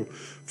 1 and 2.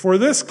 For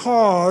this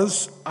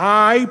cause,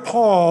 I,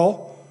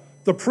 Paul,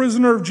 the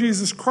prisoner of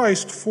Jesus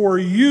Christ, for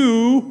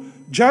you,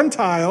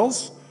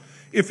 Gentiles,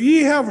 if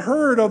ye have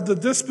heard of the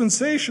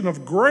dispensation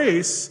of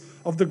grace,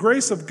 of the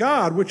grace of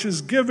God, which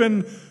is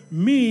given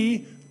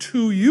me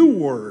to you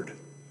word.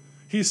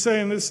 He's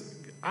saying this,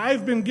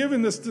 I've been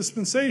given this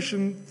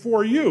dispensation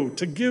for you,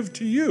 to give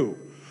to you.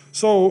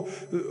 So,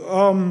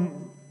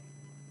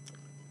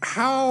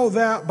 how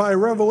that by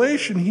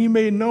revelation he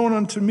made known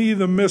unto me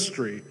the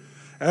mystery,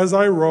 as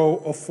I wrote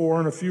afore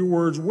in a few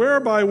words,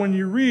 whereby when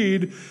you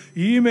read,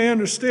 ye may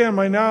understand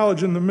my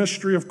knowledge in the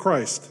mystery of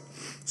Christ.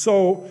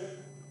 So,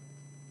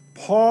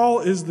 Paul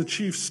is the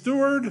chief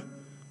steward.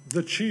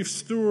 The chief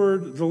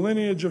steward, the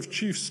lineage of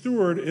chief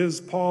steward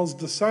is Paul's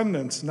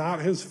descendants,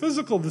 not his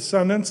physical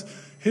descendants,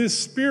 his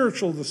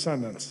spiritual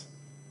descendants.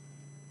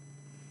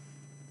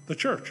 The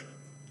church,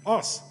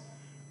 us.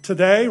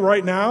 Today,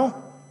 right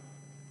now,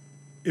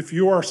 if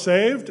you are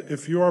saved,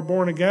 if you are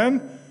born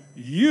again,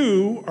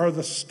 you are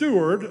the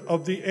steward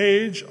of the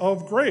age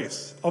of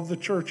grace, of the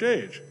church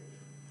age.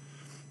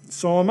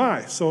 So am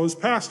I. So is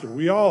pastor.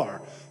 We all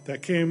are.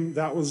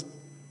 That was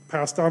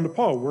passed on to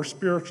Paul. We're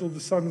spiritual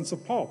descendants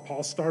of Paul.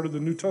 Paul started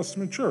the New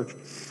Testament church.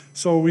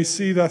 So we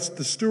see that's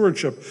the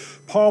stewardship.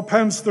 Paul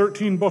pens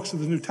 13 books of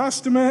the New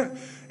Testament,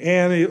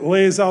 and he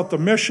lays out the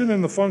mission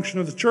and the function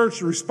of the church,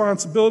 the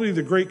responsibility,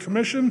 the Great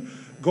Commission,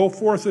 go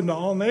forth into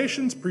all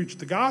nations, preach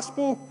the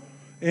gospel,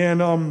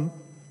 and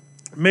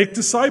make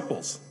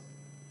disciples.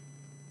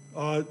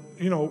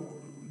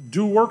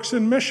 Do works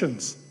in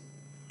missions.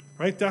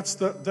 Right? That's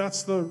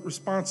the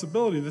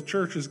responsibility the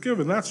church is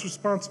given. That's the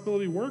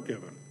responsibility we're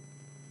given.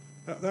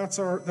 That's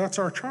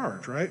our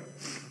charge, right?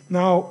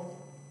 Now,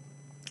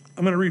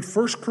 I'm going to read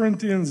 1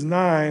 Corinthians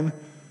 9. I'm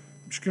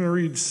just going to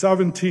read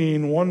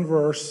 17, one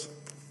verse.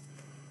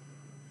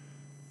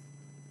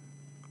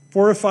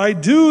 For if I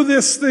do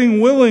this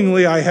thing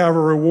willingly, I have a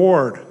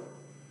reward.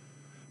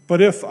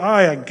 But if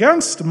I,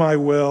 against my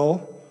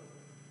will,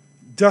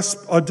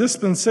 a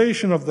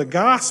dispensation of the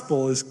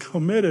gospel is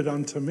committed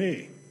unto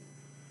me.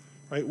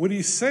 Right? What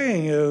he's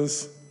saying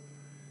is,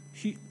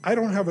 he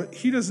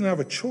doesn't have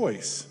a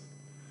choice.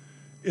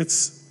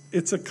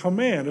 It's a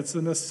command. It's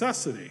a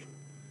necessity.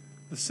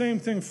 The same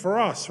thing for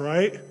us,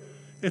 right?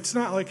 It's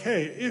not like,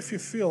 hey, if you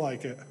feel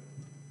like it,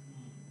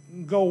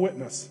 go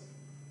witness.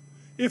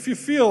 If you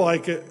feel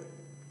like it,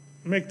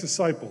 make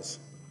disciples.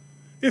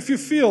 If you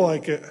feel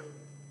like it,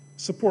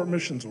 support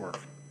missions work.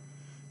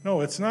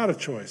 No, it's not a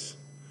choice.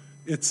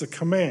 It's a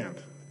command.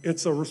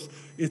 It's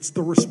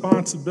the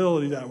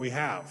responsibility that we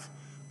have.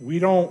 We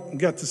don't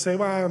get to say,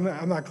 well,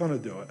 I'm not going to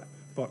do it.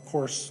 But, of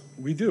course,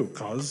 we do,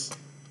 because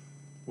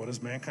what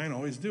does mankind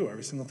always do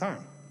every single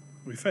time?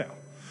 We fail.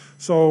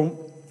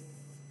 So,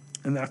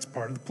 and that's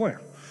part of the plan.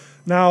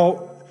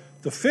 Now,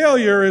 the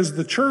failure is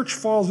the church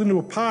falls into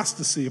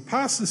apostasy.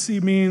 Apostasy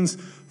means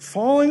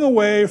falling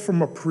away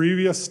from a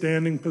previous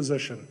standing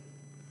position.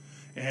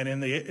 And in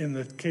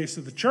the case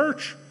of the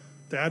church,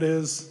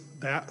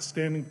 that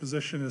standing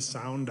position is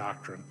sound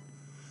doctrine.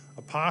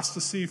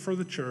 Apostasy for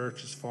the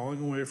church is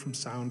falling away from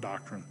sound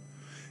doctrine.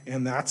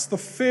 And that's the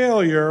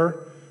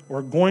failure,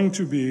 or going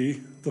to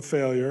be the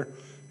failure.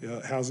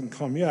 It hasn't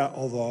come yet,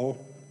 although,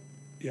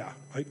 yeah,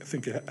 I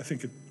think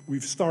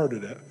we've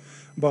started it,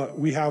 but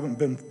we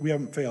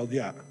haven't failed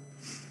yet.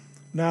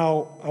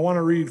 Now, I want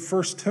to read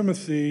 1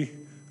 Timothy,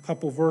 a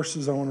couple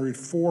verses. I want to read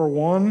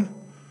 4:1,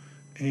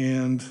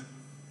 and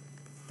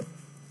let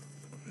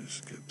me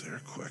just get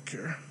there quick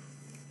here.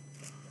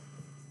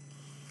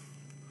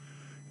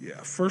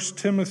 Yeah, 1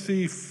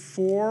 Timothy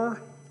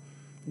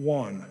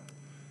 4:1.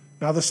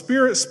 Now the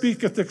Spirit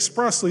speaketh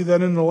expressly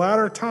that in the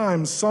latter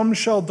times some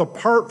shall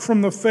depart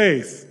from the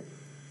faith,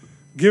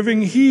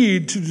 giving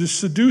heed to the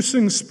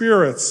seducing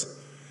spirits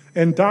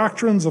and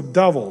doctrines of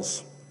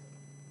devils.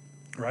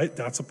 Right?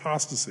 That's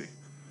apostasy.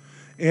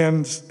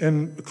 And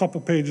a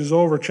couple pages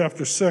over,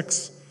 chapter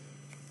 6,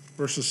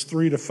 verses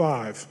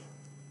 3-5.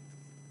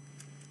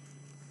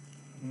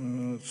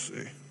 Let's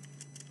see.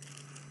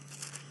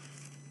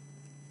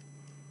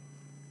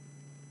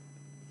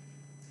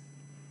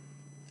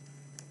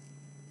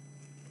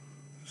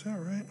 Is that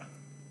right?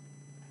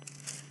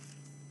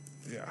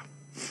 Yeah.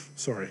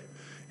 Sorry.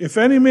 If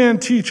any man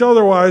teach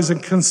otherwise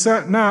and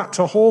consent not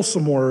to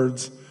wholesome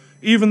words,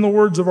 even the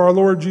words of our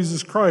Lord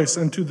Jesus Christ,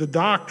 and to the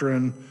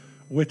doctrine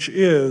which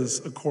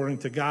is according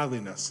to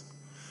godliness.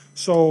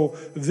 So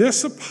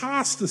this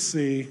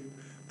apostasy,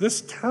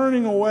 this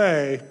turning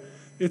away,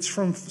 it's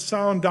from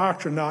sound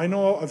doctrine. Now, I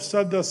know I've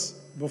said this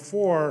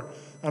before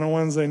on a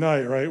Wednesday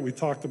night, right? We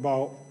talked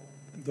about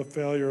the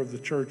failure of the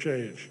church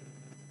age.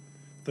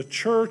 The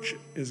church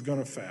is going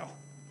to fail.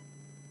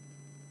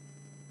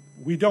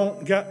 We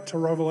don't get to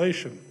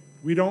Revelation.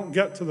 We don't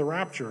get to the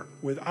rapture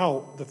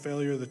without the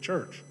failure of the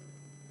church.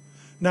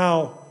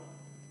 Now,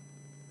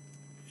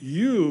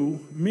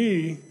 you,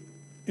 me,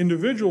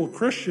 individual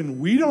Christian,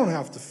 we don't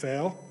have to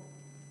fail.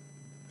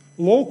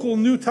 Local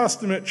New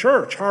Testament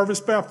church,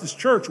 Harvest Baptist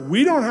Church,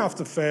 we don't have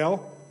to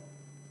fail.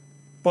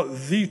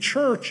 But the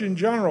church in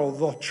general,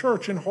 the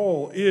church in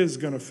whole, is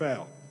going to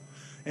fail.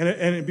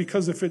 And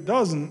because if it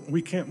doesn't, we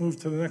can't move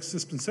to the next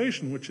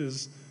dispensation, which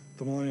is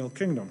the millennial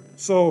kingdom.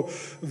 So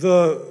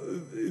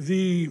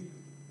the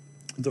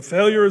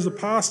failure is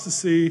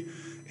apostasy,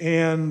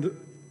 and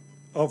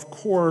of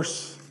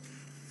course,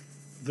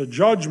 the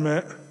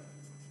judgment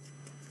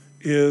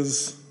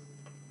is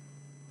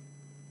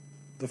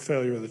the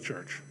failure of the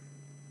church.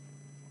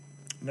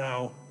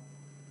 Now,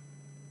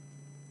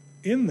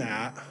 in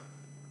that,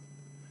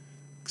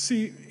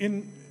 see,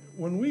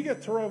 when we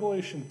get to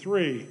Revelation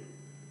 3,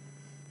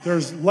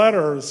 there's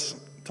letters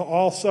to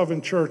all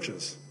 7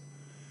 churches.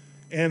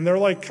 And they're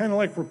like kind of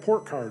like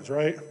report cards,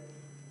 right?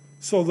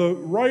 So the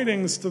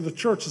writings to the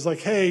church is like,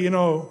 hey,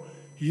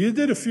 you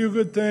did a few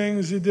good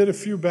things, you did a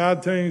few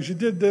bad things, you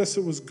did this,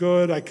 it was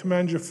good, I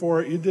commend you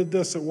for it. You did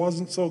this, it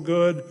wasn't so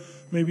good,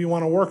 maybe you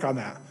want to work on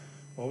that.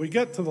 Well, we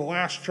get to the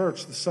last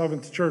church, the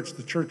 7th church,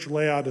 the church of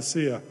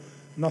Laodicea,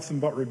 nothing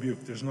but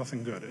rebuke. There's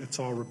nothing good. It's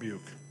all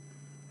rebuke,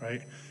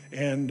 right?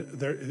 And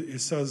there, it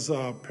says,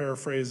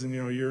 paraphrasing,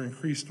 you're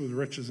increased with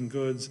riches and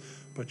goods,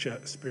 but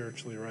yet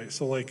spiritually, right?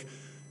 So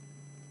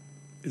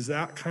is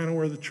that kind of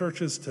where the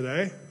church is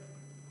today?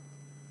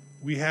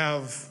 We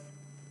have,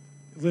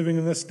 living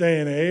in this day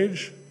and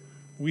age,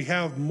 we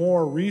have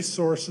more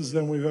resources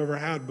than we've ever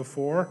had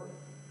before.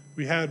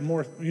 We had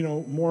more,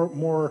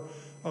 more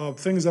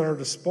things at our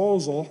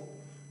disposal,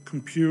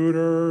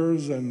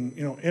 computers and,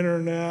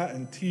 internet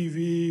and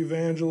TV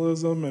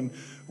evangelism, and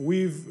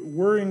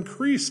we're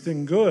increased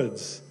in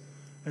goods,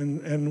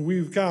 and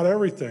we've got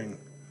everything.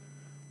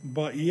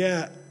 But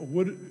yet,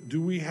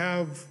 do we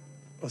have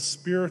a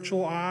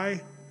spiritual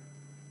eye?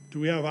 Do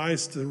we have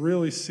eyes to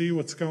really see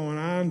what's going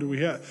on? Do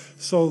we have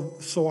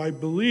so I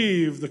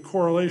believe the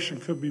correlation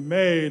could be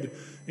made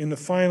in the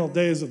final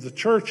days of the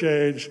church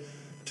age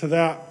to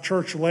that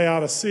church of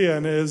Laodicea.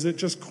 And is it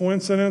just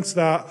coincidence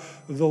that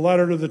the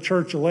letter to the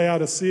church of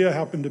Laodicea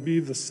happened to be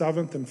the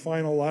 7th and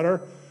final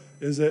letter?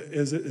 Is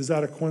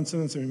that a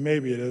coincidence? I mean,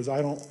 maybe it is.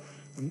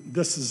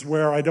 This is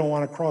where I don't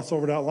want to cross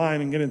over that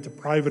line and get into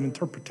private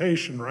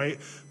interpretation, right?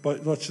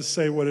 But let's just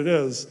say what it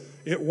is.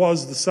 It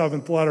was the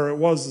 7th letter. It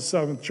was the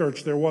 7th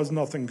church. There was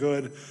nothing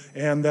good.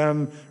 And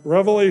then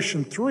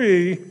Revelation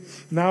 3,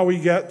 now we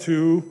get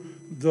to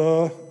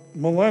the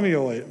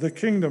millennial age, the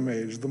kingdom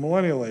age, the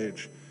millennial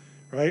age,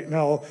 right?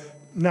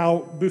 Now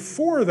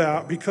before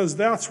that, because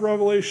that's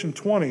Revelation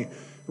 20,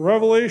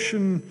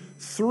 Revelation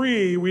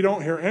 3, we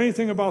don't hear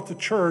anything about the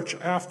church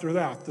after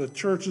that. The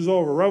church is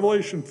over.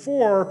 Revelation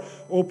 4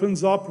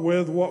 opens up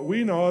with what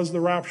we know as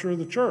the rapture of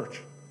the church.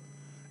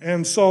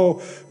 And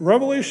so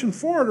Revelation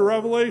 4 to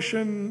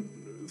Revelation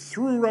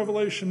through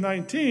Revelation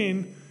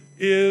 19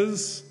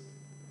 is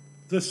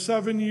the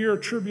 7-year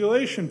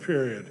tribulation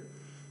period.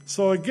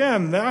 So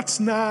again, that's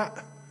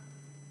not,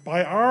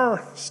 by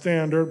our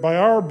standard, by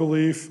our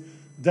belief,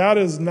 that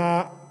is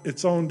not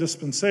its own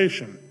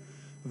dispensation.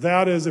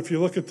 That is, if you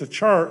look at the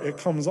chart, it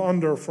comes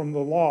under from the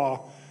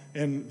law,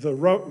 and the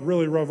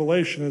really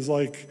Revelation is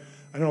like,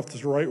 I don't know if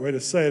that's the right way to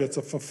say it, it's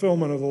a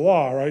fulfillment of the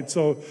law, right?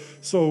 So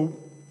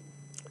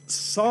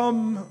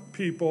some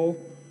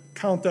people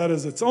count that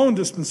as its own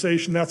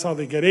dispensation. That's how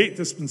they get 8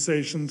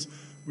 dispensations.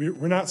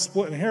 We're not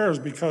splitting hairs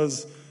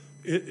because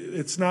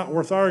it's not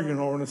worth arguing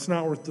over and it's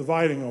not worth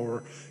dividing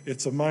over.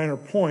 It's a minor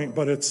point,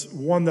 but it's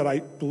one that I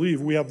believe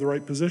we have the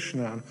right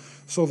position on.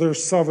 So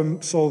there's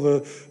 7. So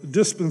the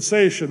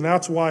dispensation,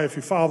 that's why if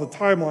you follow the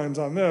timelines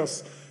on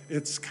this,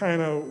 it's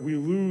kind of, we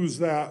lose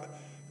that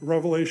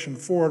Revelation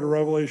 4 to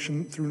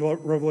Revelation through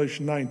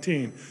Revelation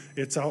 19.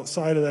 It's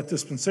outside of that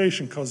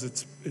dispensation because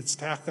it's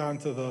tacked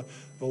onto the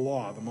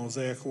law, the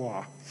Mosaic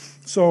law.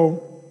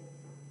 So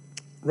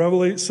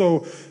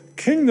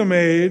kingdom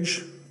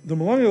age, the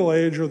millennial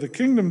age or the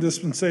kingdom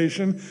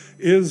dispensation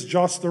is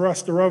just the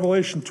rest of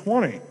Revelation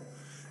 20.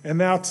 And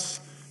that's,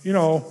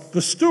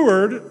 the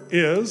steward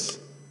is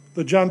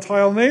the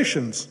Gentile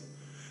nations.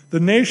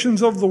 The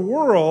nations of the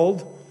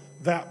world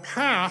that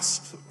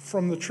passed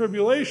from the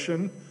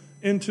tribulation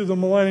into the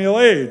millennial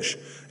age.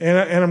 And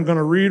I'm going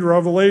to read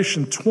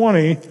Revelation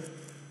 20,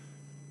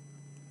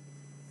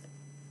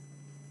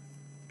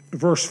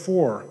 verse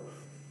 4.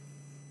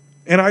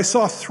 And I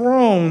saw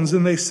thrones,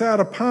 and they sat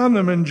upon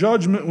them, and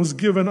judgment was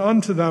given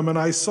unto them. And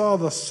I saw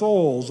the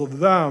souls of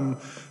them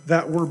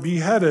that were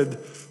beheaded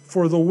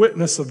for the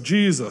witness of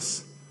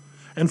Jesus,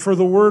 and for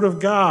the word of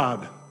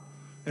God,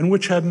 and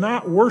which had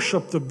not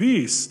worshipped the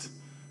beast,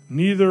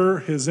 neither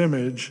his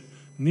image,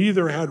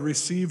 neither had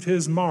received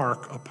his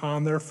mark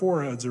upon their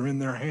foreheads or in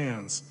their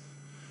hands.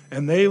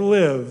 And they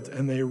lived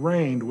and they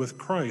reigned with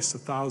Christ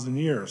 1,000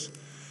 years.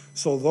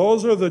 So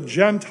those are the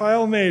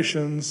Gentile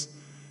nations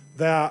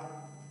that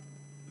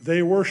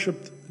they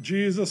worshiped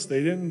Jesus.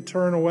 They didn't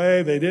turn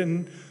away.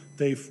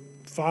 They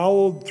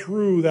followed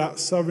through that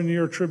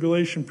 7-year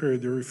tribulation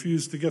period. They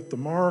refused to get the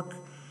mark,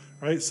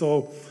 right?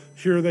 So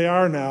here they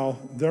are now.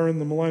 They're in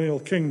the millennial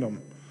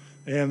kingdom.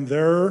 And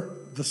they're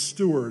the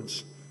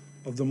stewards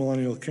of the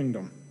millennial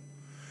kingdom.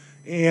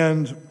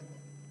 And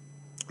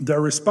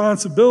their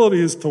responsibility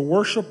is to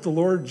worship the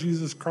Lord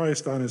Jesus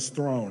Christ on his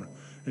throne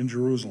in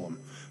Jerusalem.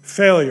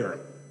 Failure.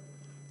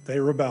 They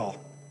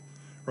rebel.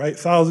 Right?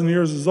 1,000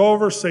 years is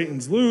over.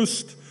 Satan's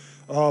loosed.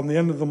 The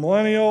end of the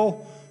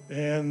millennial.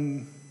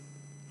 And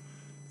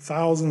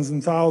thousands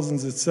and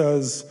thousands, it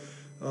says,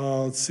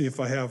 let's see if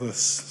I have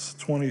this,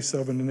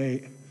 27 and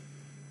 8.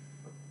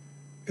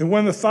 And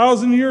when the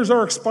 1,000 years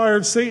are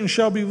expired, Satan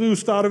shall be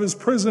loosed out of his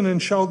prison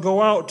and shall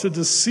go out to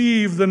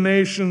deceive the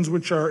nations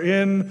which are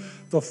in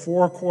the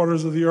 4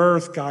 quarters of the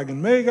earth, Gog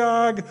and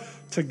Magog,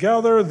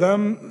 together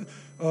them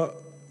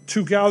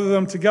to gather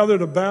them together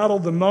to battle,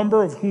 the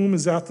number of whom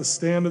is at the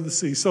sand of the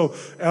sea. So,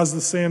 as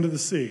the sand of the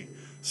sea.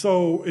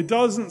 So, it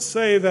doesn't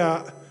say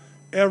that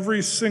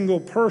every single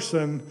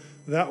person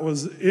that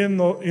was in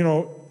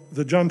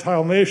the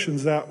Gentile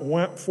nations that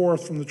went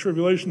forth from the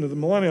tribulation to the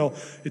millennial,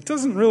 it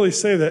doesn't really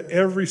say that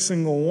every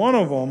single one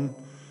of them,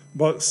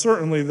 but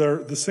certainly they're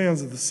the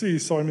sands of the sea.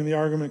 So, I mean, the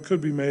argument could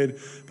be made.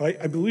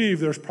 But I believe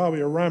there's probably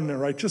a remnant,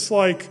 right? Just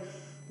like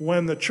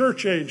when the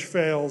church age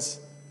fails,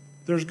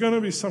 there's going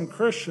to be some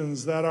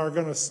Christians that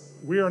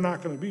we are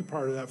not going to be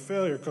part of that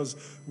failure because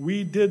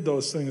we did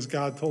those things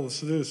God told us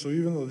to do. So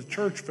even though the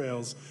church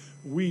fails,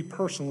 we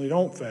personally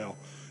don't fail.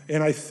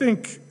 And I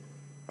think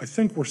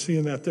we're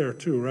seeing that there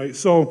too, right?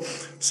 So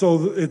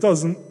it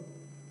doesn't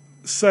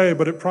say,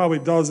 but it probably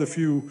does if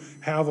you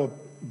have a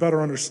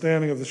better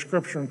understanding of the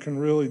Scripture and can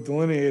really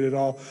delineate it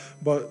all.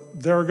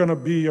 But they're going to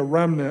be a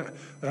remnant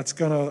that's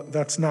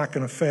not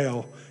going to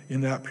fail in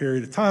that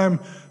period of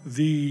time.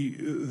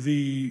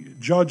 The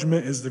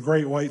judgment is the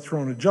great white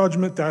throne of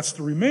judgment. That's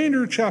the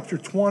remainder of chapter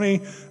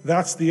 20.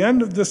 That's the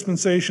end of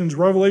dispensations.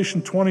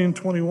 Revelation 20 and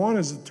 21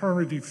 is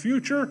eternity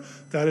future.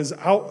 That is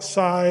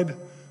outside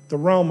the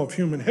realm of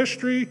human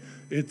history.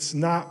 It's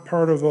not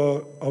part of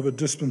a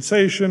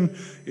dispensation.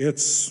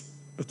 It's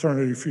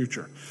eternity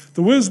future.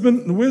 The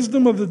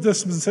wisdom of the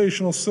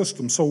dispensational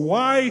system. So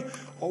why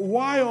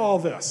all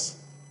this?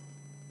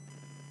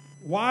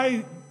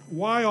 Why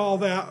all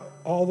that?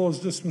 All those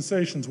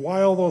dispensations?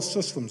 Why all those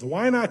systems?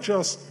 Why not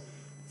just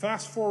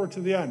fast forward to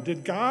the end?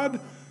 Did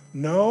God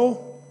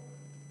know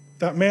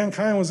that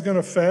mankind was going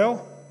to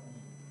fail?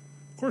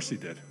 Of course he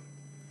did.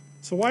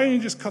 So why didn't he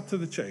just cut to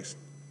the chase?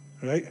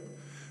 Right?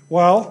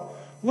 Well,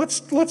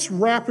 let's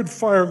rapid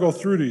fire go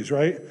through these,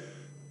 right?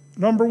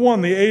 Number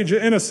one, the age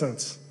of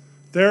innocence.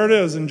 There it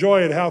is.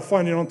 Enjoy it. Have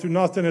fun. You don't do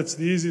nothing. It's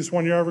the easiest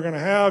one you're ever going to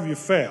have. You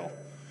fail.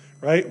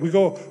 Right? You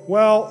go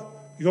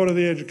to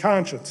the age of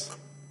conscience.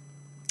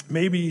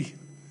 Maybe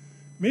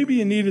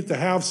you needed to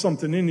have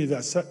something in you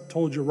that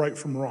told you right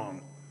from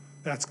wrong.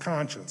 That's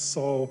conscience.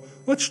 So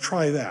let's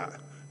try that.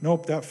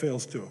 Nope, that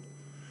fails too.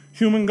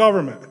 Human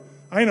government.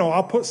 I know,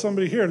 I'll put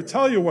somebody here to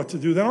tell you what to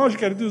do. Then all you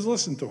got to do is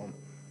listen to them.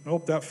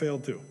 Nope, that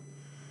failed too.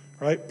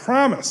 Right?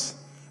 Promise.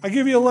 I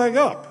give you a leg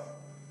up.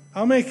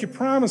 I'll make you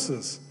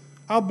promises.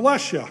 I'll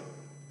bless you.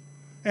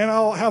 And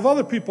I'll have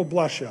other people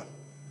bless you.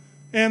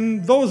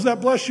 And those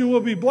that bless you will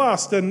be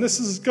blessed. And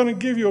this is going to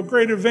give you a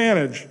great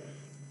advantage.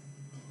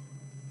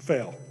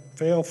 Fail.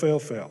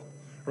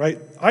 Right?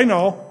 I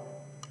know.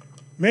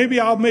 Maybe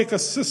I'll make a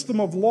system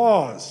of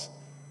laws.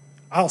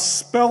 I'll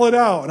spell it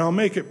out and I'll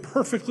make it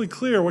perfectly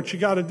clear what you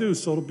got to do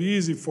so it'll be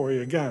easy for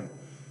you again.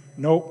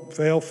 Nope.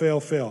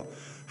 Fail.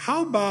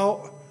 How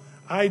about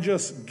I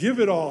just give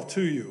it all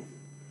to you?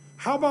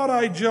 How about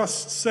I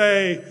just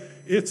say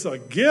it's a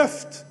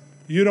gift,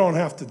 you don't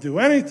have to do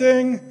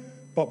anything,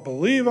 but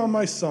believe on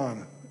my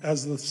Son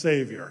as the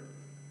Savior,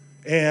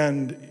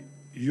 and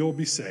you'll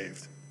be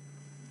saved.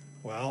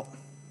 Well,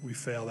 we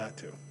fail that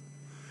too.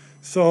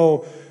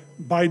 So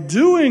by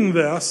doing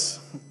this,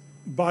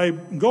 by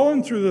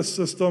going through this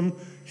system,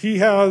 he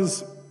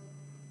has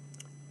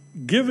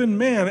given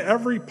man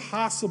every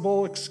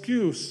possible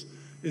excuse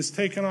is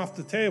taken off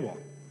the table.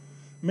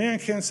 Man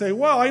can't say,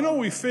 well, I know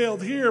we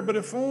failed here, but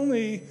if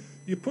only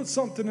you put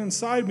something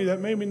inside me that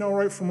made me know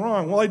right from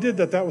wrong. Well, I did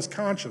that. That was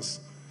conscious.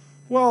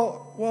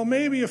 Well,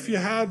 maybe if you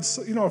had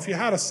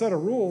a set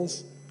of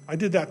rules, I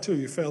did that too.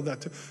 You failed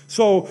that too.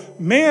 So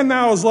man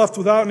now is left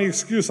without any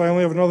excuse. I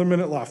only have another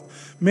minute left.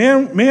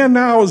 Man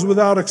now is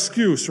without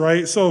excuse,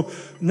 right? So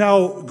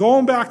now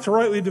going back to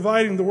rightly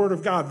dividing the Word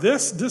of God,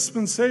 this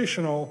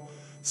dispensational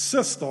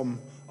system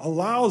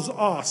allows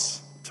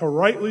us to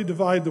rightly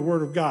divide the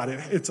Word of God.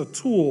 It's a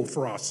tool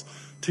for us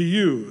to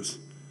use,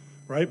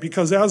 right?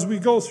 Because as we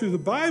go through the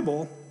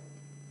Bible,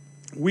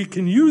 we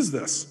can use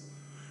this,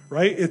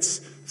 right? It's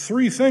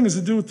three things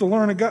to do with the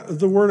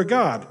Word of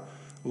God.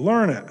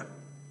 Learn it.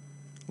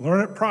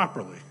 Learn it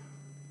properly.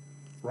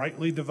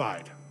 Rightly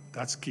divide.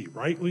 That's key.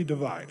 Rightly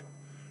divide.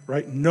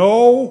 Right?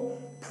 No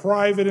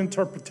private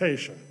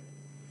interpretation.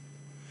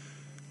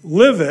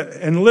 Live it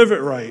and live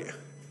it right.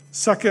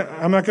 Second,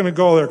 I'm not going to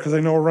go there because I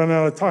know we're running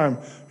out of time.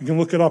 You can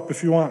look it up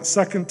if you want.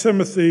 2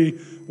 Timothy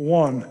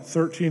 1,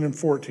 13 and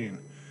 14.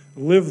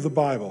 Live the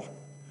Bible.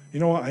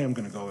 You know what? I am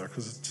going to go there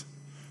because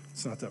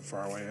it's not that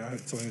far away.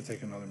 It's only going to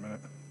take another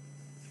minute.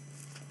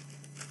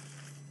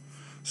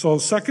 So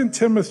 2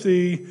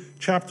 Timothy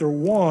chapter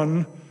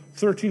 1,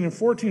 13 and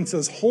 14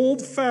 says,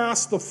 hold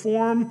fast the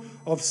form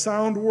of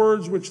sound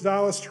words which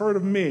thou hast heard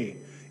of me,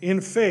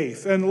 in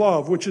faith and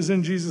love which is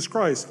in Jesus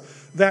Christ.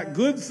 That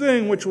good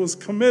thing which was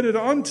committed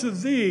unto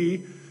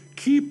thee,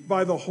 keep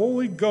by the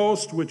Holy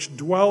Ghost which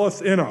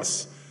dwelleth in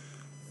us.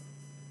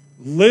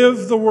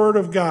 Live the Word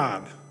of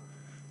God.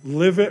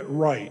 Live it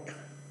right.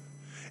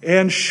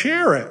 And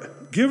share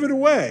it. Give it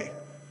away.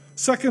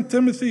 2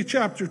 Timothy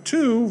chapter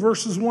 2,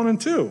 verses 1 and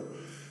 2.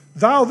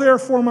 Thou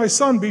therefore, my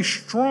son, be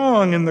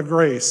strong in the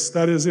grace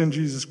that is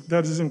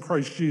in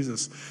Christ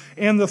Jesus.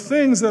 And the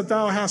things that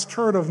thou hast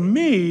heard of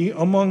me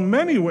among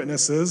many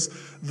witnesses,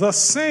 the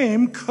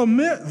same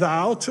commit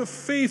thou to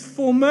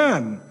faithful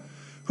men,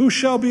 who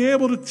shall be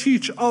able to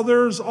teach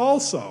others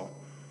also.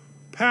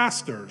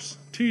 Pastors,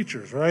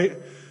 teachers, right?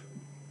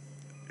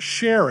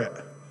 Share it.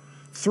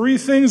 3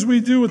 things we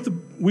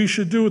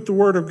should do with the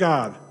Word of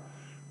God.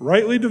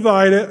 Rightly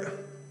divide it.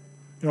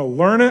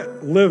 Learn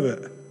it, live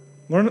it.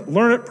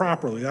 Learn it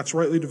properly. That's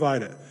rightly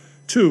divide it.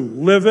 2,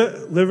 live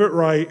it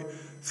right.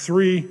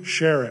 3,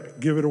 share it.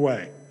 Give it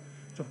away.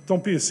 So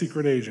don't be a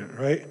secret agent,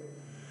 right?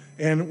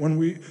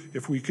 And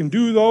if we can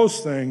do those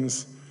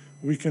things,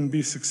 we can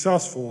be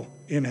successful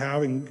in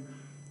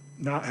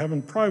not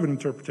having private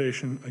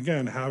interpretation,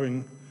 again,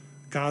 having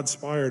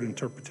God-inspired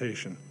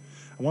interpretation.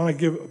 I want to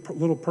give a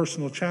little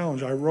personal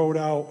challenge. I wrote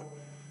out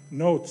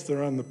notes that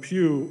are on the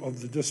pew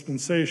of the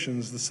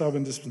dispensations, the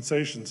 7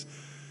 dispensations.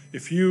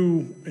 If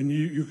you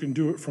can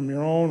do it from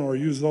your own or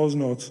use those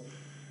notes,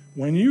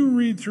 when you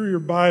read through your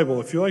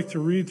Bible, if you like to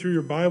read through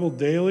your Bible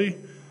daily,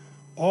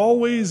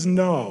 always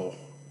know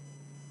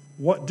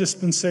what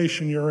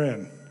dispensation you're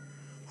in,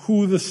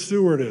 who the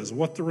steward is,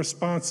 what the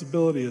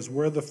responsibility is,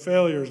 where the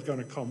failure is going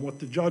to come, what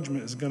the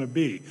judgment is going to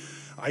be.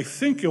 I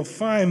think you'll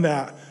find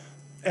that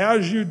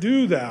as you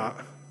do that,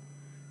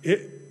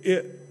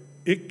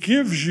 it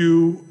gives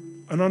you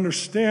an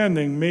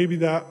understanding maybe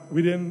that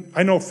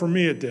I know for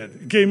me it did.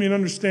 It gave me an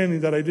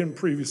understanding that I didn't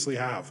previously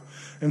have.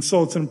 And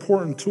so it's an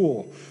important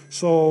tool.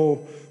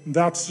 So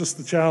that's just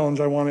the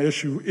challenge I want to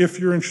issue. If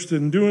you're interested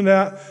in doing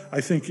that,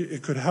 I think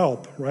it could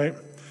help, right?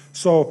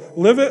 So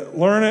live it,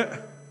 learn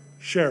it,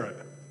 share it.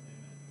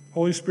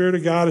 Holy Spirit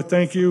of God, I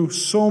thank you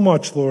so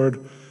much,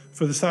 Lord,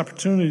 for this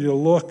opportunity to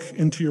look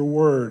into your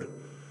word.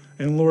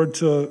 And Lord,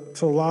 to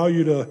allow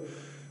you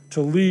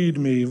to lead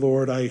me,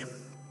 Lord. I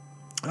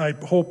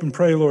hope and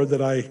pray, Lord,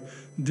 that I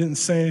didn't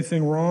say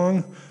anything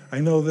wrong. I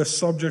know this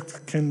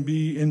subject can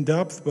be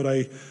in-depth, but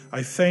I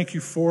thank you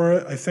for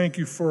it. I thank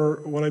you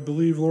for what I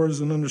believe, Lord, is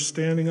an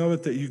understanding of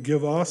it that you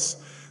give us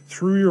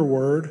through your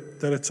word,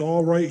 that it's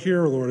all right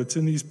here, Lord. It's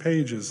in these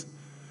pages.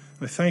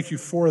 I thank you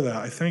for that.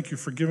 I thank you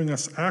for giving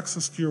us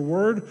access to your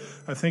word.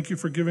 I thank you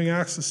for giving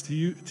access to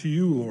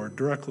you, Lord,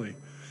 directly.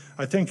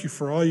 I thank you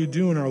for all you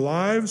do in our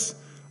lives,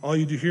 all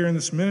you do here in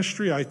this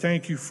ministry. I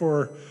thank you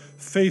for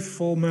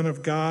faithful men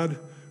of God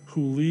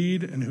who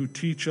lead and who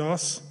teach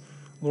us,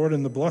 Lord,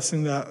 and the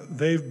blessing that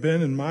they've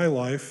been in my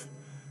life.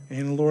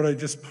 And Lord, I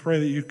just pray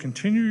that you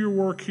continue your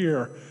work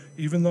here,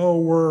 even though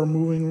we're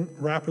moving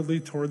rapidly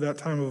toward that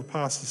time of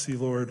apostasy,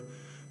 Lord.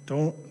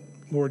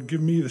 Lord,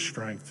 give me the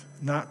strength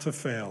not to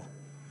fail.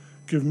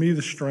 Give me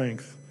the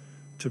strength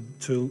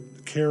to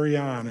carry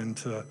on and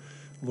to,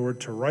 Lord,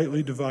 to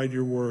rightly divide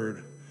your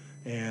word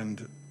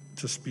and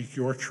to speak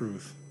your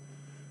truth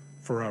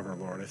forever,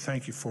 Lord. I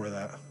thank you for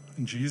that.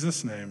 In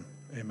Jesus' name,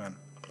 amen.